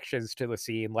loose connections to the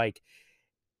scene, like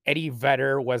Eddie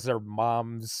Vedder was their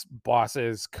mom's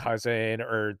boss's cousin,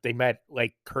 or they met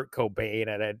like Kurt Cobain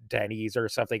at a Denny's or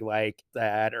something like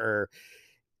that, or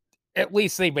at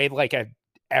least they made like a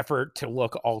effort to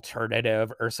look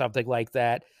alternative or something like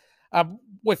that.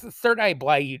 With Third Eye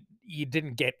Blind, you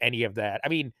didn't get any of that. I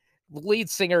mean,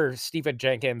 lead singer Stephen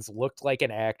Jenkins looked like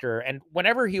an actor, and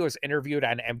whenever he was interviewed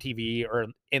on MTV or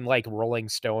in like Rolling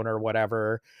Stone or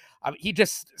whatever, he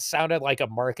just sounded like a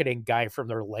marketing guy from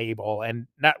their label and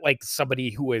not like somebody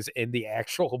who was in the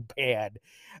actual band.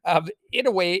 In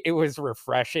a way, it was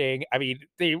refreshing. I mean,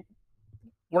 they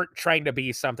weren't trying to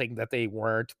be something that they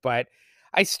weren't, but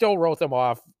I still wrote them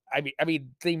off. I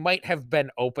mean, they might have been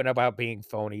open about being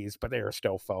phonies, but they were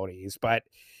still phonies. But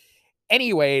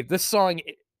anyway, this song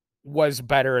was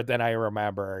better than I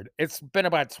remembered. It's been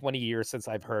about 20 years since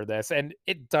I've heard this, and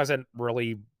it doesn't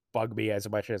really bug me as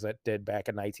much as it did back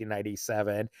in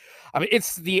 1997. I mean,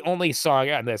 it's the only song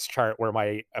on this chart where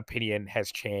my opinion has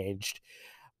changed.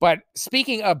 But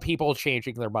speaking of people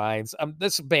changing their minds,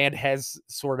 this band has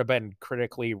sort of been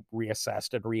critically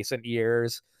reassessed in recent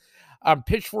years.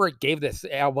 Pitchfork gave the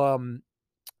album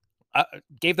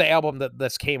that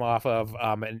this came off of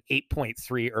an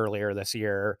 8.3 earlier this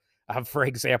year. For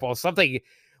example, something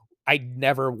I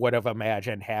never would have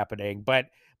imagined happening. But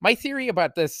my theory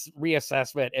about this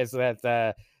reassessment is that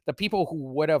the people who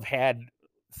would have had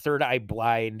Third Eye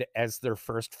Blind as their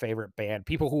first favorite band,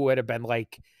 people who would have been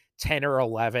like 10 or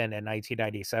 11 in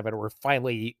 1997 were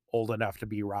finally old enough to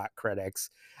be rock critics.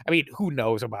 I mean, who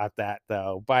knows about that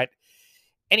though? But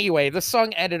anyway, the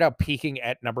song ended up peaking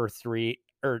at number 3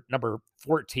 or number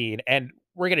 14, and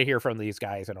we're going to hear from these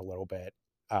guys in a little bit.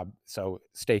 So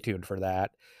stay tuned for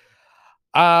that.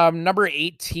 Number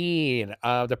 18,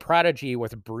 The Prodigy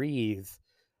with Breathe.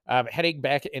 Heading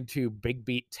back into big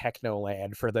beat techno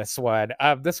land for this one.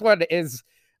 This one is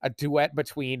a duet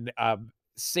between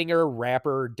singer,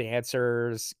 rapper,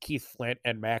 dancers Keith Flint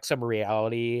and Maxim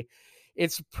Reality.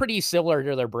 It's pretty similar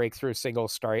to their breakthrough single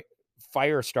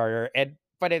Firestarter, and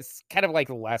but it's kind of like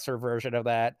a lesser version of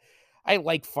that. I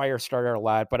like Firestarter a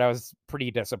lot, but I was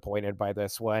pretty disappointed by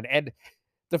this one. And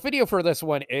the video for this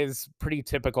one is pretty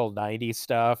typical 90s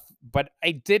stuff, but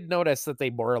I did notice that they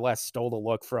more or less stole the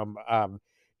look from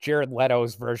Jared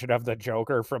Leto's version of the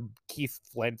Joker from Keith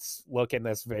Flint's look in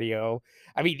this video.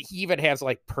 I mean, he even has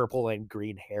like purple and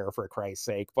green hair for Christ's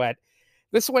sake, but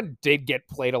this one did get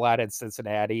played a lot in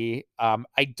Cincinnati.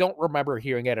 I don't remember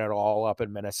hearing it at all up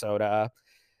in Minnesota,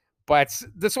 but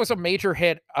this was a major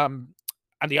hit on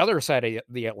the other side of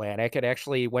the Atlantic. It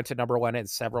actually went to number 1 in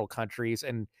several countries,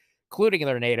 including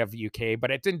their native UK,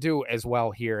 but it didn't do as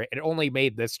well here. It only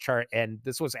made this chart, and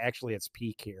this was actually its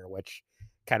peak here, which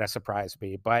kind of surprised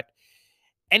me. But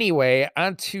anyway,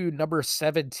 on to number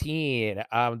 17,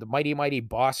 the Mighty Mighty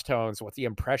Boss Tones with The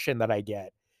Impression That I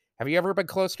Get. Have you ever been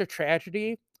close to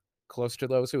tragedy? Close to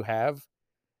those who have?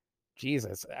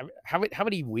 Jesus, how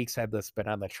many weeks had this been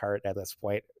on the chart at this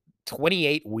point?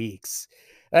 28 weeks.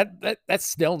 That's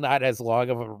still not as long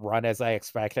of a run as I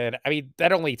expected. I mean,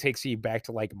 that only takes you back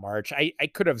to, like, March. I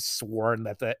could have sworn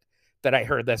that I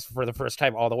heard this for the first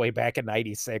time all the way back in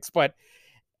 '96, but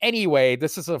anyway,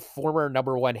 this is a former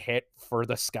number 1 hit for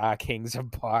the Ska Kings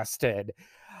of Boston.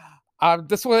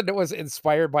 This one was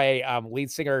inspired by,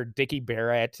 lead singer Dickie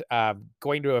Barrett,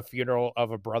 going to a funeral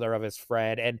of a brother of his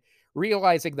friend and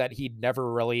realizing that he'd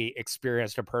never really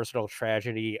experienced a personal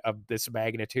tragedy of this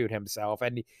magnitude himself,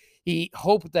 and he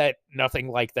hoped that nothing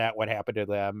like that would happen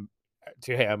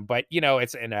to him, but,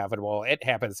 it's inevitable. It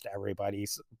happens to everybody,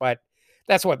 but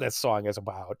that's what this song is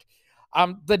about.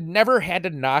 The "never had to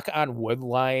knock on wood"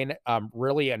 line,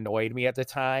 really annoyed me at the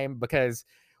time because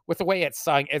with the way it's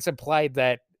sung, it's implied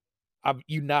that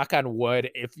you knock on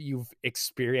wood if you've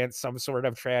experienced some sort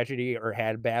of tragedy or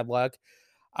had bad luck.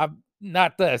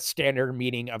 Not the standard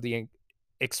meaning of the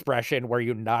expression where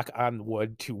you knock on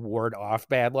wood to ward off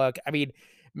bad luck. I mean,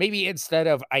 maybe instead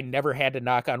of "I never had to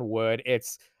knock on wood,"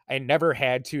 it's "I never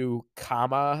had to,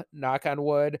 comma, knock on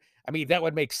wood." I mean, that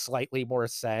would make slightly more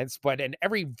sense, but in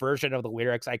every version of the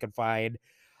lyrics I could find,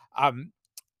 um,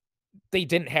 they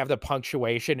didn't have the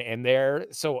punctuation in there,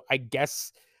 so I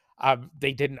guess,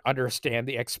 they didn't understand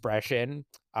the expression.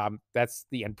 That's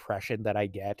the impression that I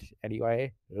get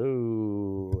anyway.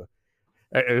 Ooh.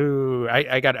 Ooh,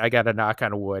 I got a knock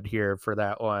on wood here for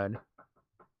that one.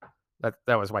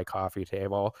 That was my coffee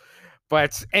table.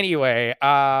 But anyway,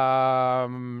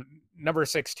 number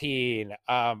 16,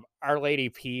 Our Lady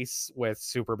Peace with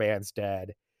Superman's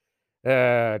Dead.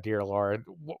 Dear Lord.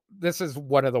 This is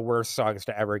one of the worst songs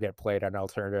to ever get played on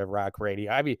alternative rock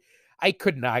radio. I mean, I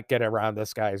could not get around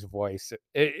this guy's voice.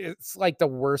 It's like the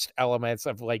worst elements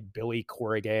of like Billy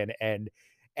Corrigan and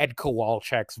Ed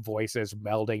Kowalczyk's voices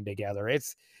melding together. I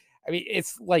mean,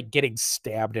 it's like getting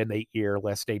stabbed in the ear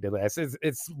listening to this.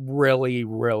 It's really,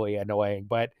 really annoying.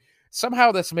 But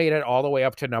somehow this made it all the way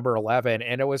up to number 11.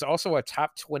 And it was also a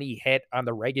top 20 hit on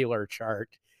the regular chart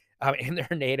in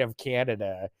their native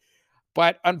Canada.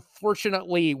 But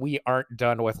unfortunately, we aren't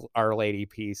done with Our Lady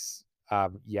Peace,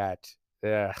 yet.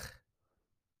 Ugh.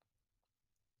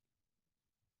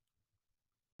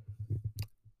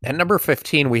 At number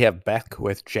 15, we have Beck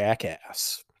with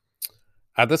Jackass.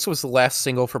 This was the last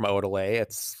single from Odelay.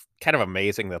 It's kind of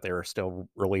amazing that they were still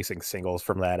releasing singles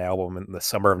from that album in the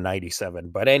summer of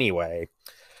 '97. But anyway,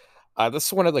 this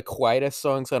is one of the quietest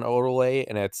songs on Odelay,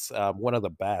 and it's one of the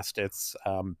best. It's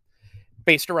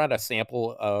based around a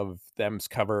sample of them's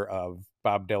cover of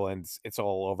Bob Dylan's "It's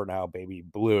All Over Now, Baby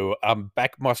Blue."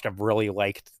 Beck must have really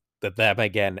liked the Them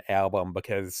Again album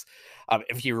because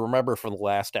if you remember from the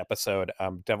last episode,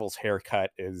 Devil's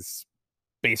Haircut is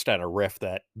based on a riff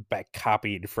that Beck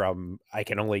copied from "I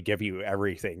Can Only Give You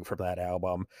Everything" from that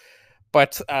album.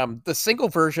 But the single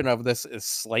version of this is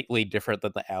slightly different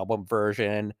than the album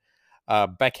version.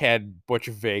 Beck had Butch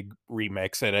Vig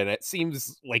remix it, and it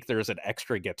seems like there's an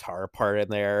extra guitar part in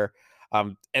there.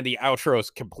 And the outro is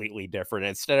completely different.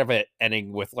 Instead of it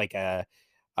ending with like a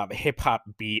hip hop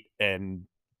beat and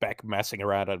Beck messing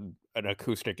around on an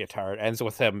acoustic guitar, it ends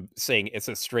with him saying "It's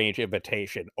a Strange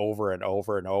Invitation" over and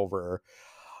over and over.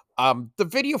 The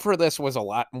video for this was a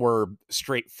lot more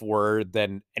straightforward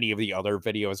than any of the other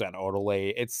videos on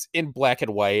Odelay. It's in black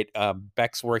and white.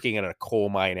 Beck's working in a coal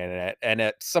mine in it, and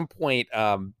at some point,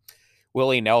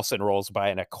 Willie Nelson rolls by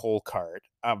in a coal cart.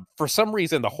 For some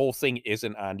reason, the whole thing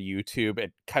isn't on YouTube.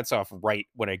 It cuts off right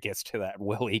when it gets to that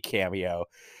Willie cameo.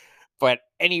 But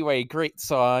anyway, great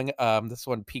song. This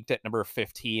one peaked at number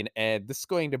 15, and this is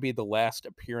going to be the last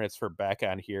appearance for Beck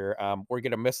on here. We're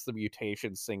gonna miss the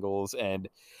Mutation singles, and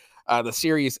the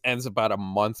series ends about a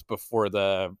month before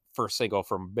the first single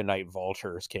from Midnight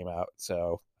Vultures came out.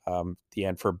 So the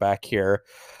end for Beck here.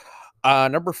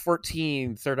 Number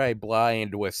 14, Third Eye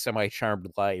Blind with Semi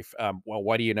Charmed Life. Well,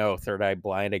 what do you know? Third Eye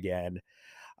Blind again.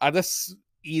 This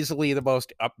easily the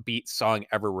most upbeat song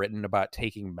ever written about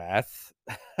taking meth.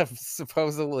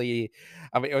 Supposedly,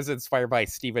 it was inspired by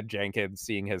Stephen Jenkins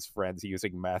seeing his friends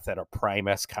using meth at a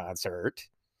Primus concert.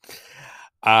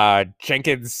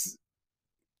 Jenkins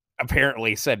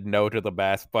apparently said no to the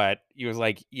meth, but he was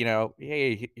like,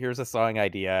 hey, here's a song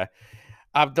idea.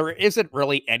 There isn't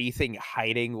really anything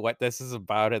hiding what this is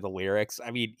about in the lyrics.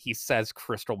 I mean, he says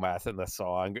crystal meth in the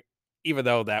song, even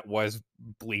though that was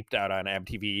bleeped out on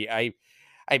MTV.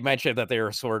 I mentioned that they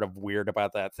were sort of weird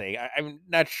about that thing. I'm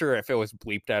not sure if it was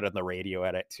bleeped out in the radio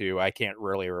edit too. I can't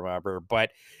really remember,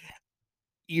 but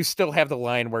you still have the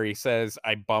line where he says,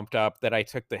 "I bumped up, that I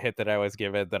took the hit that I was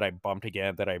given, that I bumped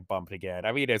again, that I bumped again."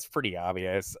 I mean, it's pretty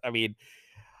obvious. I mean,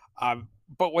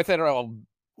 but with it all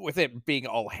with it being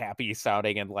all happy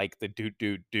sounding and like the doot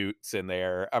doot doots in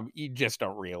there, you just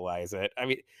don't realize it. I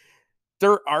mean,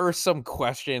 there are some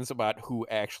questions about who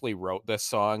actually wrote this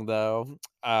song, though.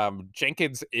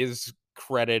 Jenkins is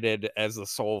credited as the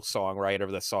sole songwriter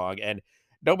of the song, and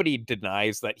nobody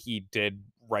denies that he did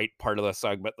write part of the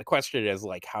song. But the question is,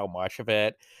 like, how much of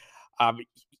it? Um,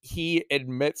 he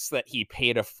admits that he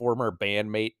paid a former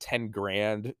bandmate 10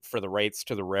 grand for the rights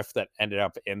to the riff that ended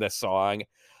up in the song.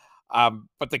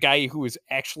 But the guy who was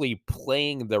actually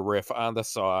playing the riff on the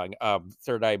song,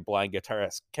 Third Eye Blind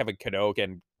guitarist Kevin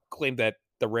Cadogan, claimed that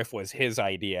the riff was his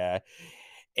idea.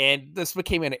 And this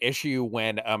became an issue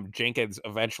when Jenkins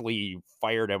eventually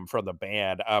fired him from the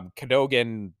band.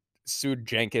 Cadogan sued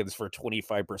Jenkins for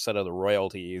 25% of the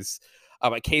royalties,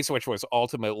 a case which was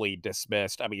ultimately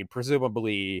dismissed. I mean,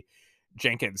 presumably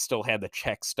Jenkins still had the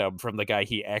check stub from the guy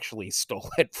he actually stole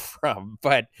it from.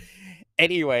 But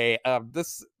anyway,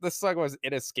 this song was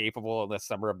inescapable in the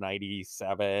summer of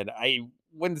 '97. I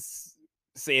wouldn't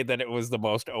say that it was the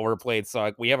most overplayed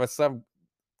song. We have a song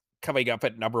coming up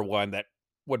at number one that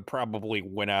would probably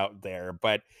win out there,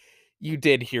 but you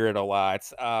did hear it a lot.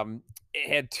 It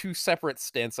had two separate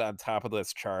stints on top of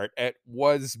this chart. It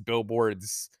was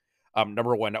Billboard's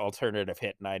number one alternative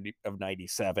hit 90 of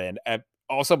 '97. It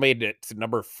also made it to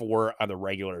number four on the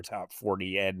regular top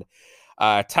 40 and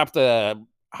topped the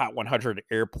Hot 100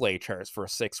 airplay charts for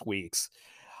 6 weeks.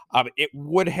 It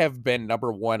would have been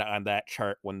number one on that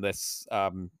chart when this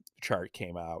chart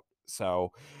came out.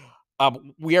 So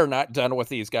we are not done with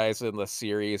these guys in the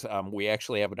series. We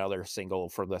actually have another single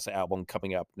from this album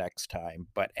coming up next time.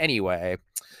 But anyway,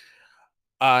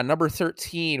 number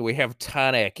 13, we have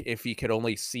Tonic, If You Could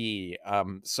Only See.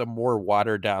 Some more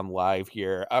watered down live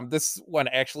here. This one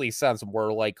actually sounds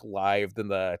more like live than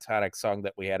the Tonic song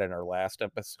that we had in our last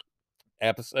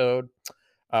episode.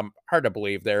 Hard to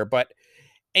believe there, but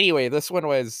anyway, this one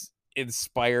was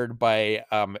inspired by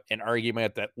an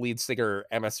argument that lead singer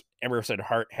Emerson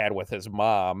Hart had with his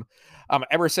mom.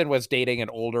 Emerson was dating an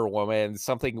older woman,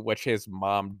 something which his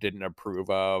mom didn't approve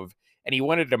of, and he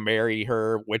wanted to marry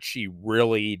her, which she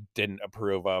really didn't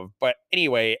approve of. But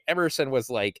anyway, Emerson was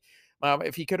like, "Mom,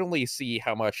 if you could only see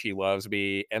how much he loves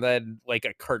me," and then like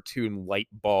a cartoon light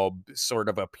bulb sort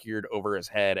of appeared over his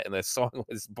head, and the song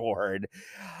was born.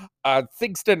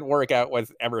 Things didn't work out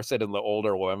with Emerson and the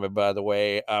older woman, by the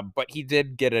way, but he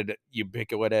did get an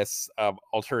ubiquitous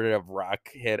alternative rock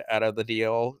hit out of the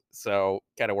deal, so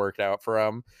kind of worked out for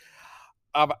him.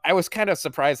 I was kind of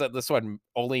surprised that this one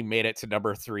only made it to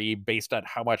number three based on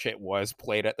how much it was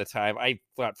played at the time. I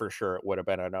thought for sure it would have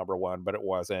been a number one, but it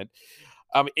wasn't.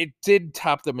 It did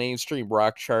top the mainstream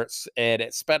rock charts, and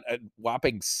it spent a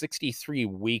whopping 63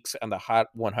 weeks on the Hot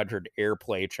 100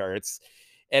 airplay charts.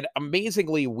 And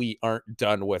amazingly, we aren't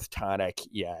done with Tonic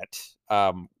yet.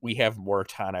 We have more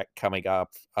Tonic coming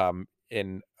up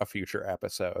in a future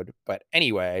episode. But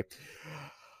anyway,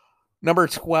 number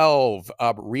 12,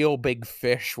 Real Big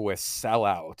Fish with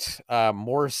Sellout.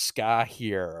 More ska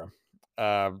here.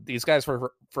 These guys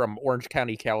were from Orange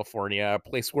County, California, a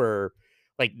place where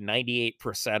like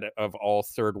 98% of all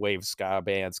third wave ska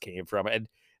bands came from. And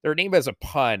their name is a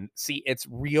pun. See, it's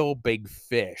Real Big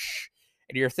Fish.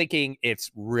 And you're thinking it's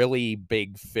really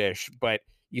big fish, but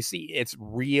you see, it's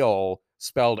real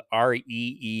spelled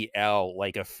REEL,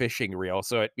 like a fishing reel.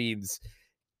 So it means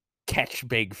catch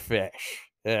big fish.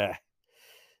 Ugh.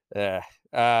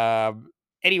 Uh,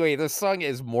 anyway, the song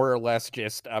is more or less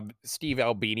just Steve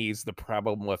Albini's "The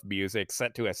Problem with Music"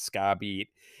 set to a ska beat,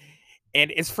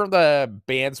 and it's from the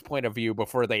band's point of view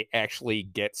before they actually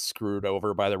get screwed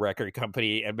over by the record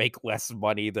company and make less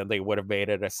money than they would have made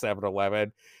at a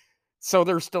 7-Eleven. So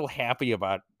they're still happy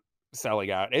about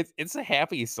selling out. It's a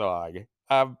happy song.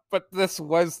 But this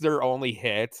was their only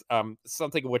hit,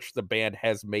 something which the band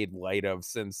has made light of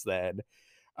since then.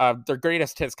 Their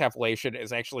greatest hits compilation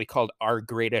is actually called Our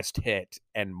Greatest Hit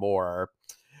and More.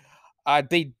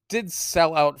 They did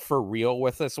sell out for real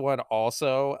with this one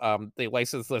also. They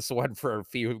licensed this one for a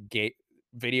few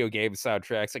video game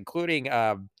soundtracks, including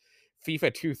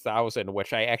FIFA 2000,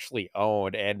 which I actually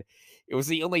owned, and it was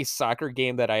the only soccer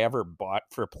game that I ever bought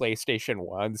for PlayStation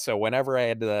 1. So whenever I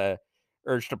had the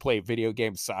urge to play video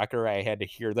game soccer, I had to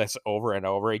hear this over and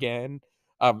over again.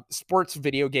 Sports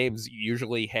video games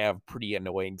usually have pretty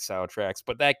annoying soundtracks,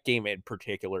 but that game in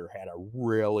particular had a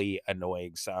really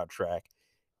annoying soundtrack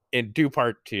in due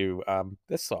part to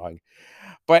this song.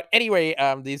 But anyway,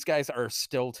 these guys are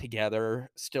still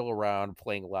together, still around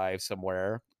playing live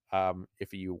somewhere.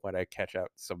 If you want to catch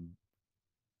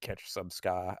some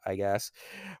ska, I guess.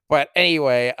 But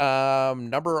anyway,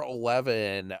 number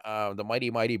 11, the Mighty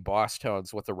Mighty Boss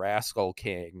Tones with the Rascal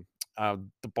King.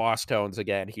 the Boss Tones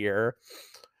again here.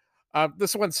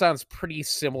 This one sounds pretty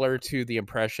similar to the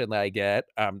impression that I get.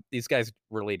 These guys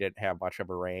really didn't have much of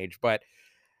a range, but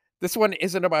this one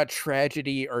isn't about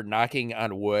tragedy or knocking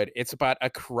on wood. It's about a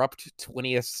corrupt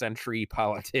 20th century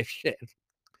politician.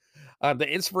 The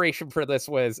inspiration for this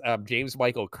was James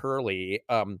Michael Curley,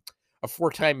 a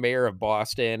four-time mayor of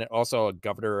Boston, also a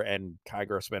governor and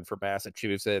congressman for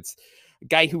Massachusetts. A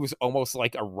guy who was almost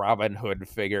like a Robin Hood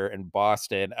figure in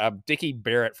Boston. Dickie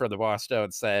Barrett from the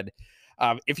Boston said,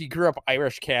 "If you grew up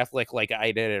Irish Catholic like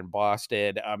I did in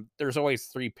Boston, there's always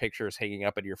three pictures hanging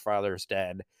up in your father's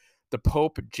den: the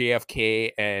Pope,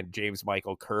 JFK, and James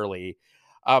Michael Curley."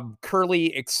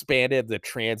 Curley expanded the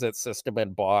transit system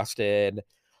in Boston,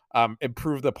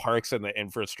 improve the parks and the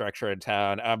infrastructure in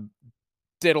town,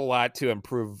 did a lot to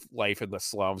improve life in the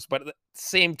slums. But at the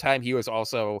same time, he was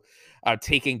also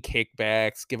taking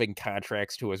kickbacks, giving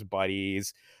contracts to his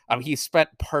buddies. He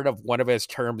spent part of one of his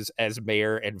terms as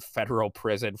mayor in federal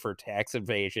prison for tax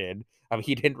evasion.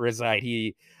 He didn't resign.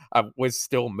 He was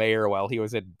still mayor while he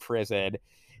was in prison.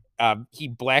 He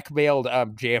blackmailed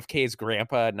JFK's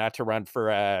grandpa not to run for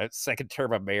a second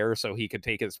term of mayor so he could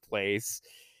take his place.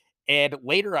 And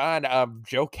later on,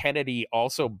 Joe Kennedy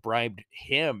also bribed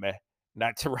him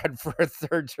not to run for a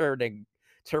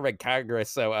term in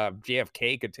Congress so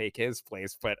JFK could take his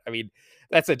place. But I mean,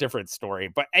 that's a different story.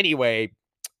 But anyway,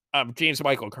 James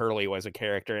Michael Curley was a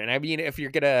character. And I mean, if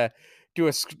you're going to do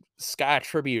a ska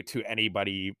tribute to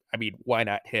anybody, I mean, why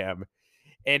not him?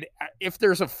 And if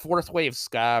there's a fourth wave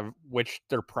ska, which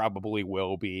there probably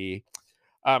will be,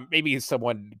 maybe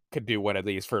someone could do one of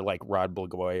these for like Rod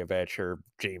Blagojevich or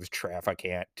James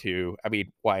Trafficant too. I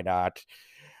mean, why not?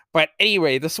 But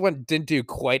anyway, this one didn't do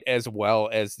quite as well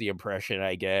as the impression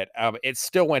I get. It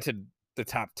still went to the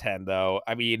top 10 though.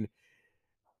 I mean,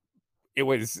 it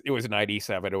was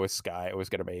 97. It was Sky. It was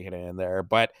going to make it in there,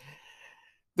 but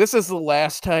this is the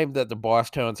last time that the Boss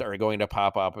Tones are going to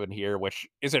pop up in here, which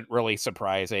isn't really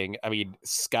surprising. I mean,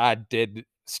 ska did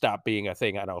stop being a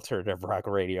thing on alternative rock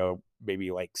radio maybe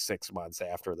like 6 months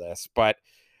after this. But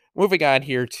moving on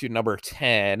here to number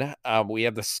 10, we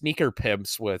have the Sneaker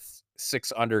Pimps with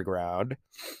Six Underground.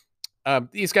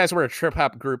 These guys were a trip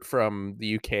hop group from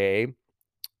the UK,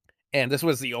 and this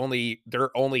was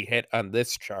their only hit on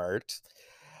this chart.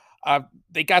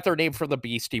 They got their name from the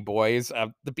Beastie Boys.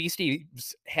 The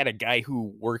Beasties had a guy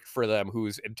who worked for them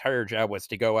whose entire job was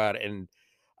to go out and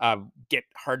get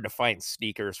hard to find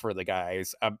sneakers for the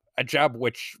guys. A job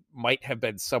which might have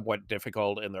been somewhat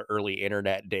difficult in the early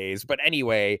internet days. But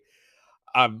anyway,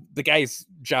 the guy's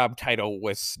job title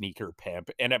was Sneaker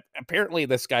Pimp. And apparently,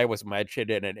 this guy was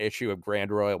mentioned in an issue of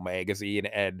Grand Royal magazine.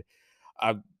 And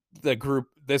uh,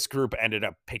 this group ended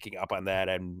up picking up on that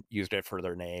and used it for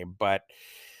their name. But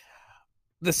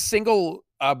the single,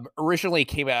 originally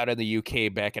came out in the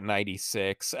UK back in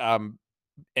 '96,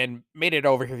 and made it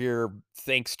over here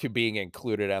thanks to being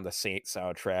included on the Saint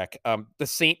soundtrack. The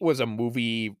Saint was a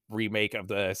movie remake of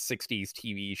the '60s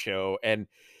TV show, and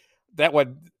that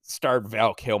one starred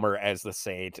Val Kilmer as the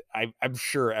Saint. I'm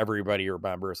sure everybody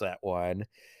remembers that one.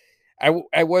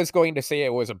 I was going to say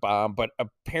it was a bomb, but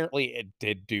apparently it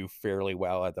did do fairly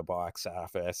well at the box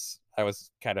office. I was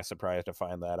kind of surprised to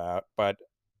find that out. But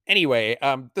anyway,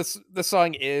 this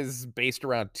song is based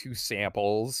around two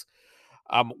samples.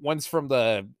 One's from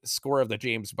the score of the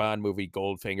James Bond movie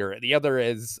Goldfinger. The other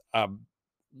is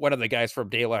one of the guys from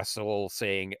De La Soul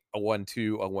saying a 1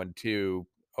 2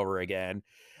 over again.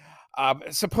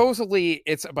 Supposedly,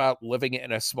 it's about living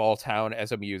in a small town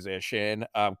as a musician.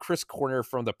 Chris Corner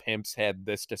from the Pimps had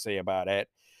this to say about it.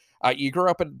 You grow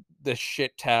up in this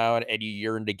shit town and you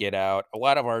yearn to get out. A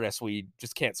lot of artists, we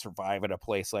just can't survive in a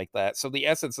place like that. So the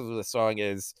essence of the song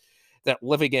is that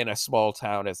living in a small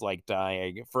town is like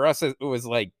dying. For us, it was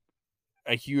like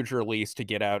a huge release to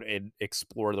get out and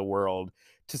explore the world,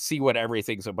 to see what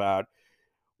everything's about.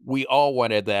 We all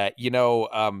wanted that,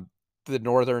 the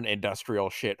northern industrial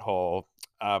shithole.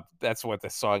 That's what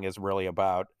this song is really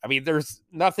about. I mean, there's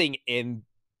nothing in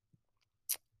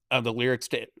the lyrics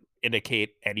to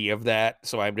indicate any of that,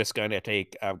 so I'm just going to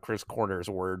take Chris Corner's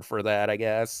word for that, I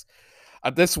guess.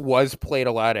 This was played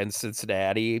a lot in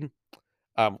Cincinnati,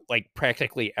 like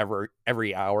practically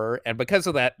every hour, and because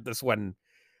of that, this one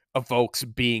evokes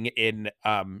being in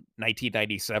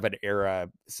 1997 era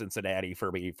Cincinnati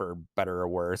for me, for better or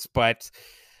worse. But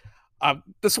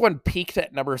this one peaked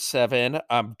at number 7,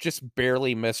 just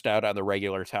barely missed out on the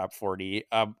regular top 40.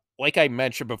 Like I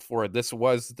mentioned before, this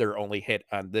was their only hit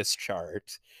on this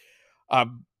chart.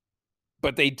 Um,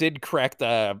 but they did crack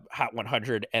the Hot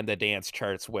 100 and the dance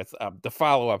charts with the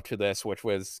follow up to this, which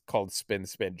was called Spin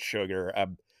Spin Sugar.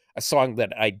 a song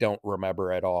that I don't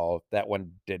remember at all. That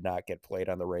one did not get played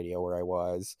on the radio where I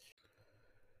was.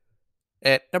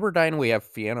 At number 9, we have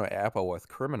Fiona Apple with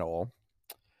 "Criminal."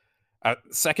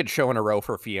 Second show in a row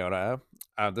for Fiona.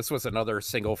 This was another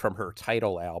single from her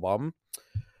title album.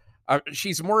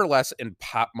 She's more or less in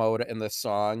pop mode in this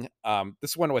song.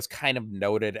 This one was kind of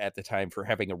noted at the time for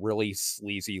having a really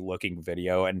sleazy looking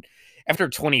video, and after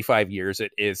 25 years,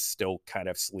 it is still kind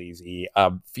of sleazy.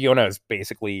 Fiona is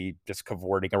basically just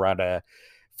cavorting around a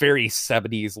very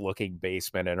 70s looking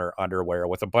basement in her underwear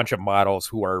with a bunch of models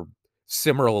who are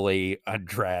similarly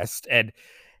undressed. And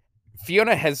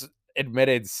Fiona has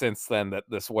admitted since then that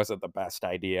this wasn't the best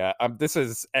idea. This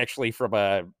is actually from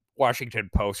a Washington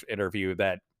Post interview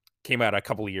that came out a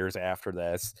couple of years after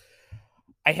this.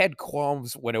 I had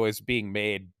qualms when it was being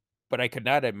made, but I could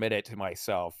not admit it to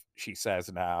myself, she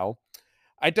says now.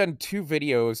 I'd done 2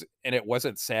 videos and it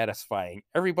wasn't satisfying.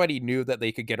 Everybody knew that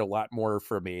they could get a lot more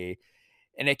from me,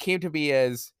 and it came to me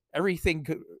as everything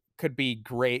could be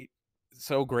great,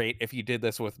 so great if you did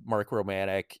this with Mark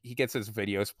Romanek. He gets his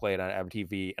videos played on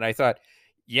MTV, and I thought,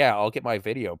 yeah, I'll get my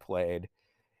video played.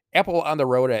 Apple on the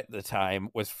Road at the time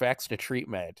was Facts to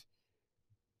Treatment.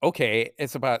 Okay,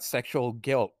 it's about sexual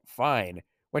guilt. Fine.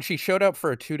 When she showed up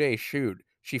for a 2-day shoot,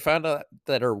 she found out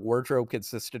that her wardrobe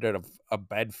consisted of a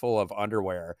bed full of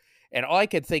underwear. And all I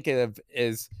could think of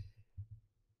is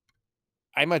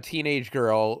I'm a teenage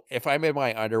girl. If I'm in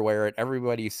my underwear and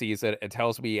everybody sees it and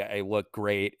tells me I look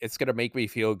great, it's going to make me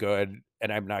feel good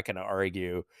and I'm not going to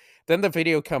argue. Then the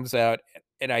video comes out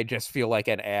and I just feel like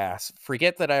an ass.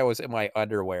 Forget that I was in my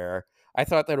underwear. I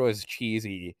thought that it was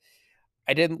cheesy.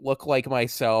 I didn't look like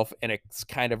myself, and it's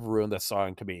kind of ruined the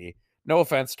song to me. No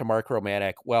offense to Mark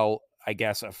Romanek. Well, I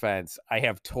guess offense. I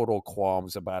have total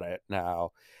qualms about it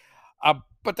now.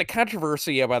 But the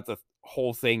controversy about the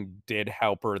whole thing did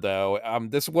help her, though.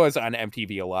 This was on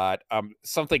MTV a lot.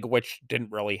 Something which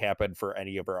didn't really happen for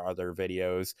any of her other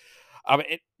videos.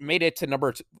 It made it to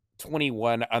number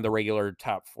 21 on the regular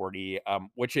top 40,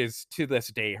 which is to this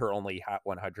day her only Hot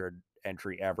 100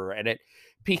 entry ever, and it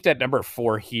peaked at number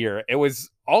 4 here. It was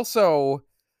also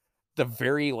the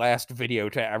very last video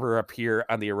to ever appear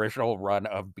on the original run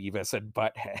of Beavis and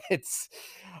Buttheads.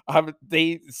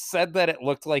 They said that it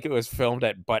looked like it was filmed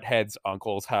at Butthead's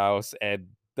uncle's house and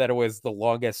that it was the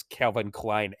longest Calvin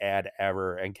Klein ad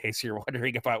ever, in case you're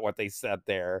wondering about what they said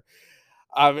there.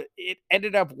 It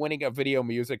ended up winning a Video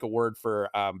Music Award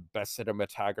for Best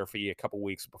Cinematography a couple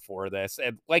weeks before this.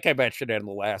 And like I mentioned in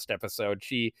the last episode,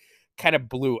 she kind of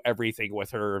blew everything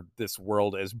with her "this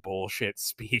world is bullshit"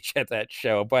 speech at that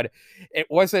show. But it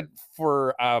wasn't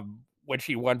for when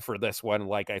she won for this one,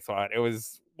 like I thought. It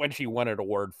was when she won an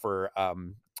award for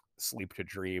Sleep to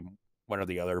Dream, one of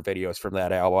the other videos from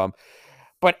that album.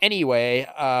 But anyway,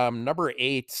 number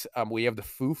 8, we have the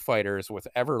Foo Fighters with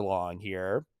Everlong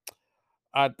here.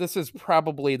 This is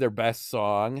probably their best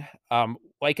song.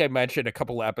 Like I mentioned a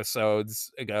couple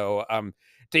episodes ago,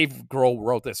 Dave Grohl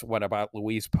wrote this one about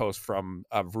Louise Post from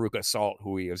Veruca Salt,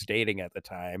 who he was dating at the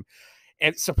time.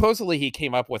 And supposedly he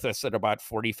came up with this in about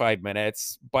 45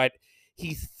 minutes, but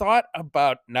he thought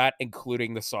about not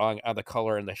including the song on the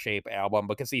Color and the Shape album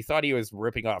because he thought he was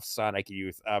ripping off Sonic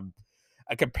Youth.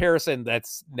 A comparison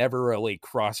that's never really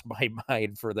crossed my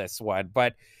mind for this one,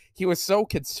 but he was so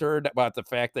concerned about the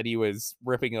fact that he was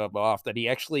ripping them off that he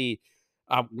actually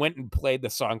went and played the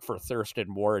song for Thurston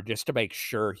Moore just to make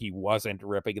sure he wasn't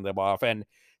ripping them off. And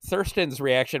Thurston's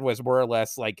reaction was more or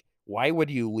less like, why would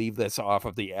you leave this off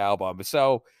of the album?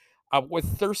 So,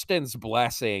 with Thurston's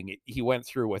blessing, he went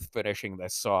through with finishing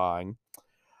this song.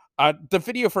 The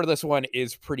video for this one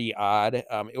is pretty odd.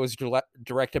 It was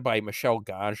directed by Michel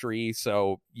Gondry,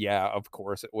 so yeah, of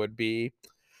course it would be.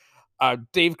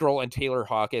 Dave Grohl and Taylor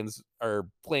Hawkins are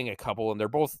playing a couple, and they're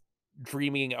both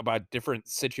dreaming about different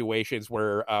situations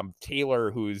where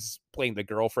Taylor, who's playing the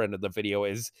girlfriend of the video,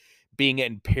 is being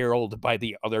imperiled by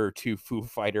the other 2 Foo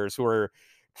Fighters who are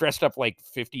dressed up like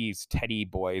 50s teddy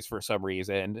boys for some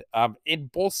reason. In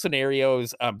both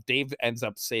scenarios, Dave ends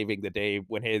up saving the day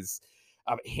when his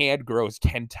hand grows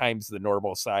 10 times the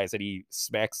normal size and he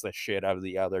smacks the shit out of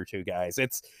the other 2 guys.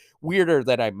 It's weirder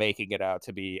than I'm making it out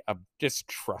to be. Just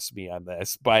trust me on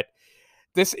this. But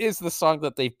this is the song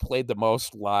that they've played the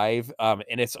most live, and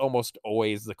it's almost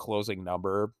always the closing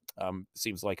number.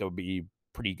 Seems like it would be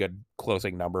pretty good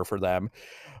closing number for them.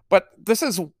 But this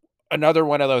is another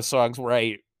one of those songs where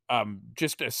I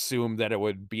just assumed that it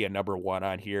would be a number 1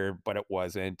 on here, but it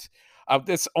wasn't.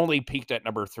 This only peaked at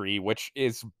number 3, which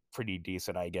is pretty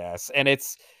decent, I guess. And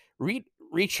it's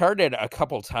recharted a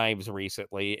couple times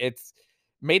recently. It's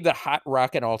made the Hot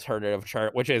Rock and Alternative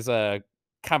chart, which is a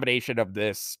combination of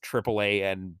this AAA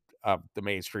and the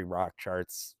mainstream rock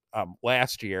charts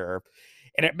last year,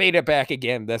 and it made it back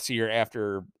again this year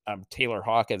after Taylor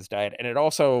Hawkins died, and it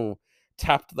also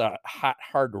topped the Hot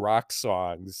Hard Rock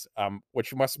songs,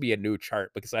 which must be a new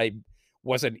chart because I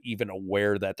wasn't even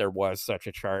aware that there was such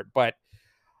a chart. But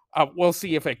we'll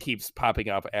see if it keeps popping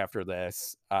up after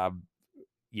this.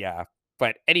 Yeah.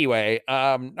 But anyway,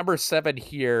 number 7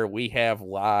 here, we have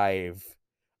Live,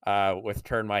 with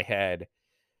Turn My Head.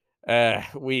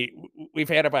 We've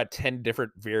had about 10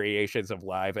 different variations of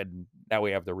Live, and now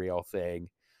we have the real thing.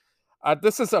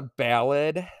 This is a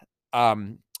ballad.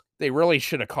 Um, they really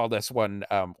should have called this one,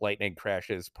 Lightning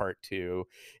Crashes Part 2.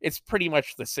 It's pretty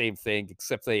much the same thing,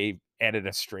 except they added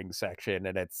a string section,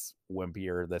 and it's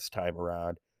wimpier this time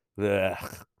around.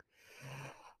 Ugh.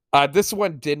 This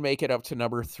one did make it up to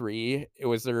number 3. It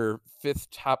was their 5th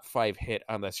top 5 hit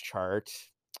on this chart.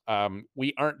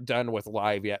 We aren't done with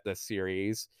Live yet this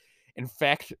series. In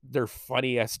fact, their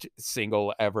funniest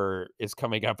single ever is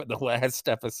coming up in the last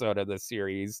episode of the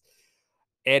series.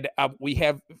 And, we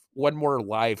have one more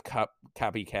Live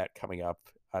copycat coming up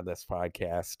on this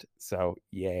podcast, so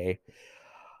yay.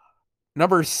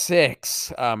 Number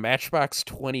 6, Matchbox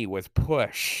 20 with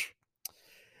Push.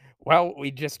 Well, we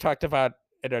just talked about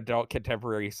an adult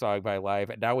contemporary song by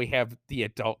Live, and now we have the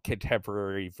adult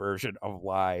contemporary version of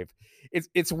Live.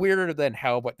 It's weirder than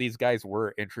hell, but these guys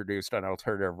were introduced on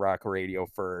alternative rock radio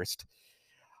first.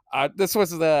 This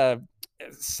was the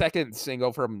second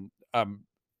single from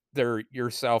their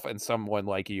Yourself and Someone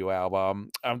Like You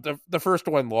album. The first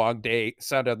one, Long Day,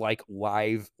 sounded like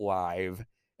live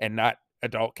and not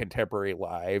adult contemporary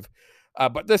live.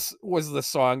 But this was the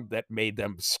song that made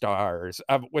them stars.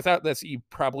 Without this, you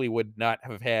probably would not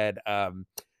have had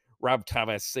Rob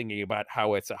Thomas singing about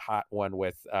how it's a hot one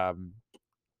with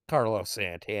Carlos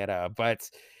Santana. But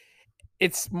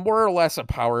it's more or less a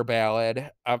power ballad.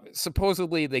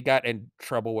 Supposedly, they got in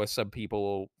trouble with some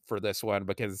people for this one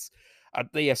because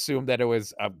they assumed that it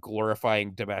was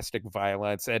glorifying domestic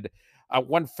violence. And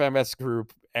one feminist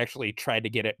group actually tried to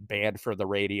get it banned for the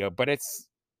radio, but it's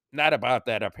not about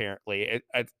that, apparently.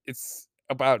 It's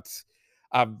about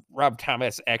Rob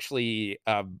Thomas actually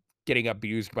getting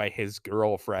abused by his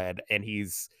girlfriend, and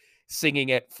he's singing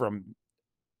it from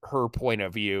her point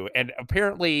of view. And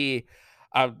apparently,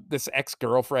 this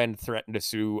ex-girlfriend threatened to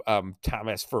sue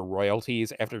Thomas for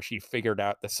royalties after she figured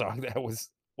out the song that was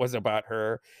about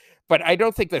her. But I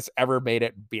don't think this ever made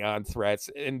it beyond threats.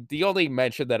 And the only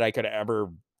mention that I could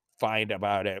ever find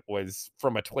about it was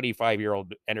from a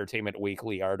 25-year-old Entertainment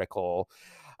Weekly article.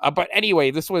 But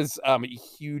anyway, this was a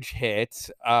huge hit.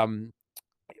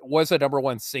 It was a number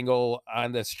one single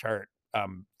on this chart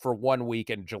for 1 week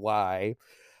in July.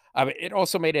 It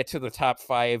also made it to the top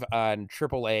 5 on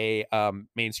AAA,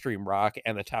 mainstream rock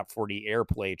and the top 40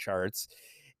 airplay charts,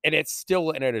 and it's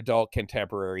still in an adult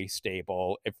contemporary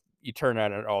staple. If you turn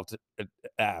on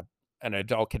an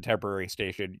adult contemporary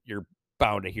station, you're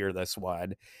bound to hear this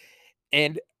one.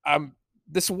 And,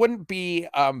 this wouldn't be,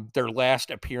 their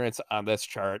last appearance on this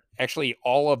chart. Actually,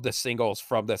 all of the singles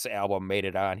from this album made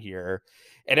it on here,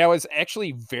 and I was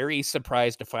actually very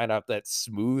surprised to find out that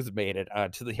Smooth made it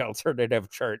onto the alternative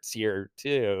charts here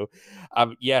too.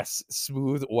 Yes,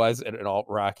 Smooth was an alt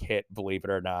rock hit, believe it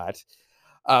or not.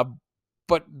 Um,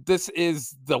 but this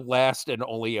is the last and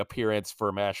only appearance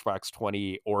for Matchbox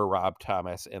 20 or Rob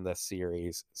Thomas in this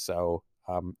series, so,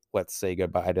 let's say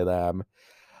goodbye to them.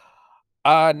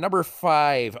 Number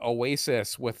 5,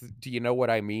 Oasis with Do You Know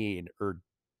What I Mean? Or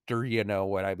Do You Know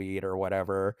What I Mean? Or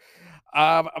whatever.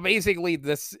 Amazingly,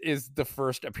 this is the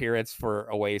first appearance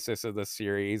for Oasis in the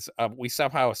series. We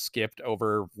somehow skipped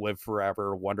over Live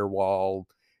Forever, Wonderwall,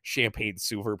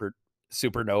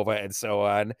 Supernova, and so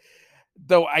on.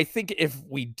 Though I think if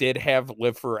we did have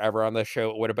Live Forever on the show,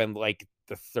 it would have been like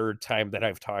the third time that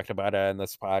I've talked about it on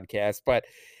this podcast. But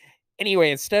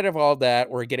anyway, instead of all that,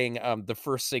 we're getting the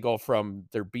first single from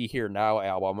their Be Here Now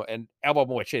album, an album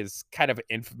which is kind of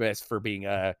infamous for being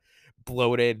a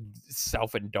bloated,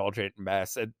 self-indulgent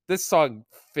mess. And this song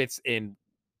fits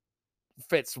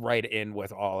right in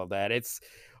with all of that. It's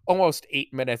almost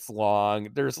 8 minutes long.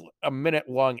 There's a minute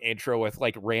long intro with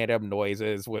like random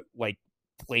noises with like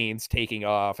planes taking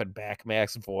off and Back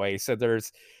Mac's voice. And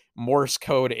there's Morse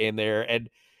code in there. And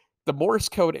the Morse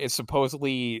code is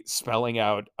supposedly spelling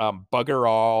out bugger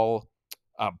all,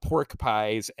 pork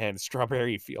pies, and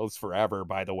strawberry fields forever,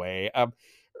 by the way.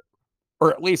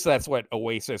 Or at least that's what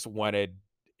Oasis wanted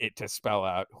it to spell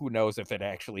out. Who knows if it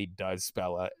actually does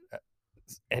spell it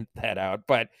and that out.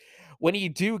 But when you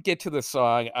do get to the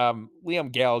song,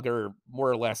 Liam Gallagher more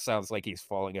or less sounds like he's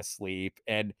falling asleep.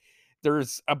 And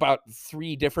There's about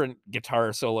 3 different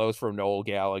guitar solos from Noel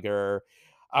Gallagher.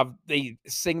 They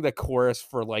sing the chorus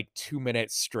for, like, 2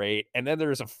 minutes straight, and then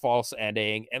there's a false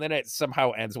ending, and then it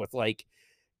somehow ends with, like,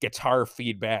 guitar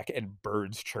feedback and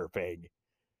birds chirping.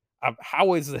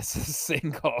 How is this a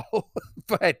single?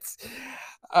 But,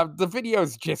 the video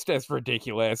is just as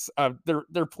ridiculous.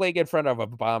 They're playing in front of a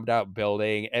bombed out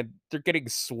building, and they're getting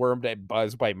swarmed and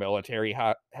buzzed by military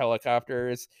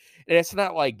helicopters, and it's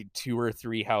not like 2 or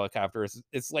 3 helicopters,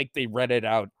 it's like they rented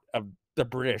out of the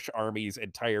British Army's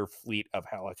entire fleet of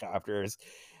helicopters.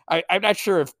 I'm not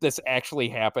sure if this actually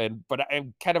happened, but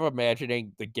I'm kind of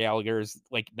imagining the Gallaghers,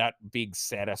 like, not being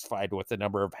satisfied with the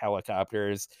number of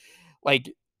helicopters, like,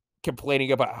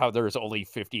 complaining about how there's only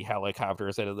 50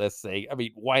 helicopters into this thing. I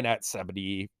mean, why not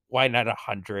 70? Why not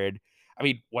 100? I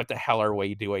mean, what the hell are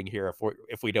we doing here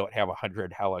if we don't have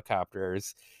 100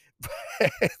 helicopters?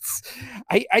 It's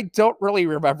I don't really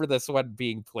remember this one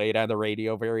being played on the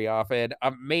radio very often,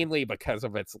 mainly because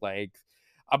of its length,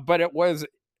 but it was,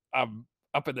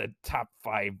 up in the top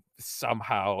 5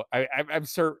 somehow. I'm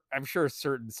sure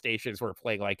certain stations were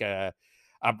playing, like, a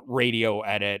radio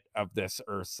edit of this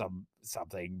or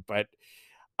something, but,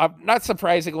 not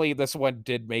surprisingly, this one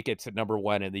did make it to number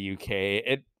 1 in the UK.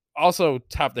 It also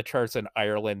topped the charts in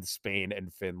Ireland, Spain,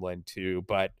 and Finland too,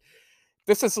 but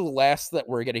this is the last that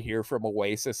we're gonna hear from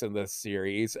Oasis in this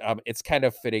series. It's kind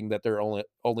of fitting that their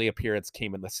only appearance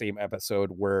came in the same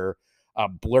episode where,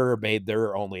 Blur made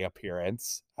their only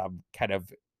appearance, kind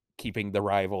of keeping the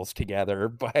rivals together.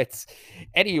 But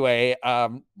anyway,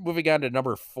 moving on to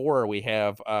number 4, we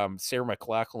have, Sarah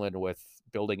McLachlan with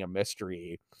Building a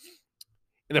Mystery.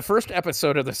 In the first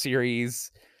episode of the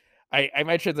series, I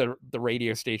mentioned the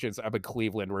radio stations up in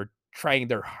Cleveland were trying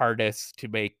their hardest to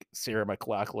make Sarah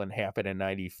McLachlan happen in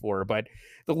 '94, but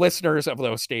the listeners of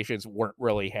those stations weren't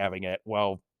really having it.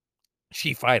 Well,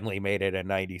 she finally made it in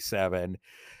 '97.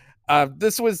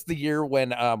 This was the year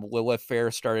when Lilith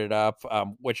Fair started up,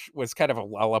 which was kind of a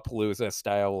Lollapalooza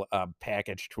style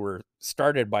package tour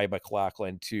started by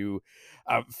McLachlan to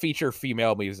feature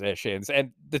female musicians,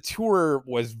 and the tour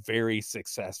was very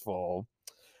successful.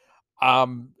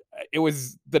 It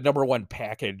was the number 1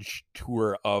 package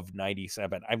tour of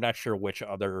 '97. I'm not sure which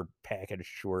other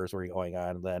package tours were going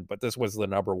on then, but this was the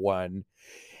number 1.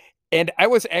 And I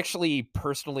was actually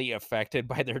personally affected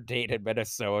by their date in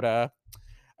Minnesota.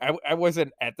 I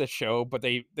wasn't at the show, but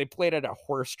they played at a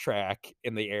horse track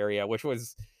in the area, which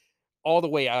was all the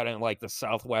way out in, like, the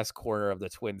southwest corner of the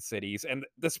Twin Cities, and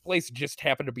this place just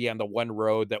happened to be on the one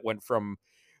road that went from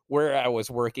where I was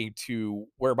working to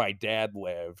where my dad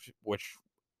lived, which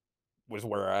was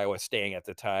where I was staying at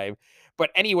the time.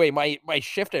 But anyway, my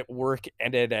shift at work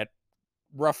ended at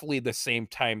roughly the same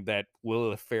time that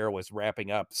Lilith Fair was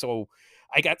wrapping up. So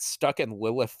I got stuck in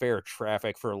Lilith Fair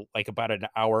traffic for like about an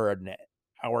hour and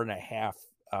a half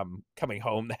coming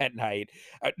home that night.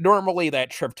 Normally that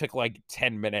trip took like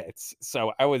 10 minutes.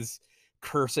 So I was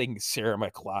cursing Sarah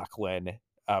McLachlan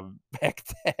back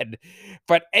then.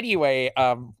 But anyway,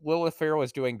 Lilith Fair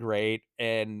was doing great,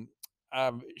 and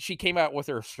she came out with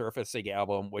her Surfacing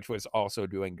album, which was also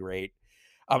doing great,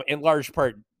 in large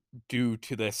part due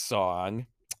to this song.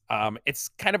 It's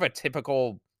kind of a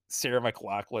typical Sarah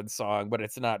McLachlan song, but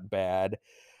it's not bad.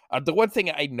 The one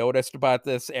thing I noticed about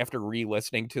this after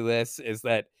re-listening to this is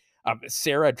that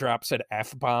Sarah drops an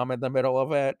F bomb in the middle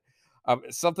of it.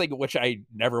 Something which I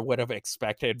never would have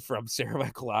expected from Sarah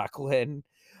McLachlan.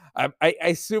 I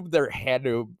assume there had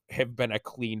to have been a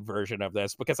clean version of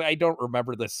this because I don't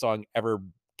remember this song ever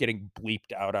getting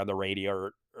bleeped out on the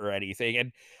radio or anything.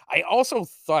 And I also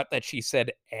thought that she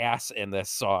said ass in this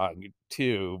song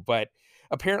too, but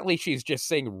apparently she's just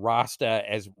saying Rasta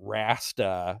as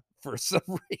Rasta for some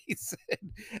reason.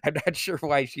 I'm not sure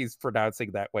why she's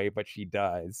pronouncing that way, but she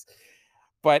does.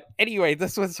 But anyway,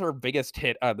 this was her biggest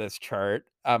hit on this chart.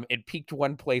 It peaked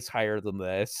 1 place higher than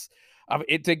this.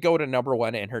 It did go to number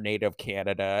 1 in her native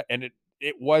Canada, and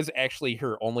it was actually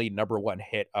her only number 1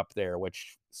 hit up there,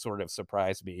 which sort of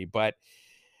surprised me. But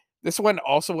this one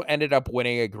also ended up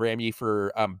winning a Grammy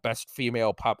for Best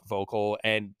Female Pop Vocal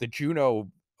and the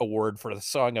Juno Award for the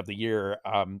Song of the Year.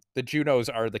 The Junos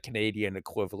are the Canadian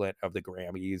equivalent of the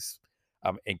Grammys,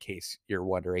 in case you're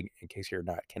wondering, in case you're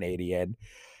not Canadian.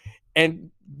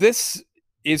 And this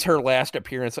is her last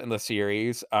appearance in the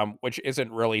series, which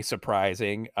isn't really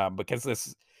surprising, because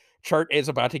this chart is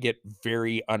about to get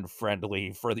very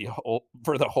unfriendly for the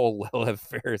whole Lilith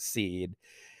Fair scene.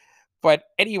 But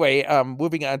anyway,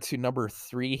 moving on to number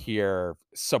 3 here,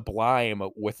 Sublime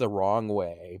with The Wrong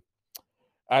Way.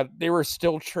 They were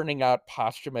still churning out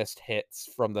posthumous hits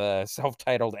from the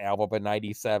self-titled album in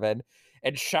 '97,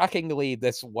 And shockingly,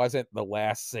 this wasn't the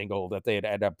last single that they'd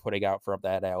end up putting out from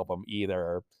that album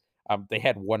either. They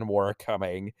had one more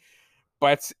coming.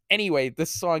 But anyway,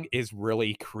 this song is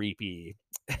really creepy.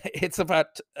 It's about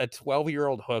a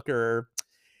 12-year-old hooker,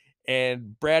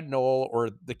 and Brad Knoll, or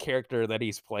the character that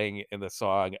he's playing in the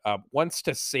song, wants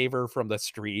to save her from the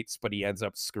streets, but he ends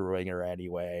up screwing her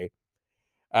anyway.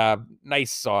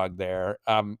 Nice song there.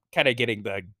 Kinda getting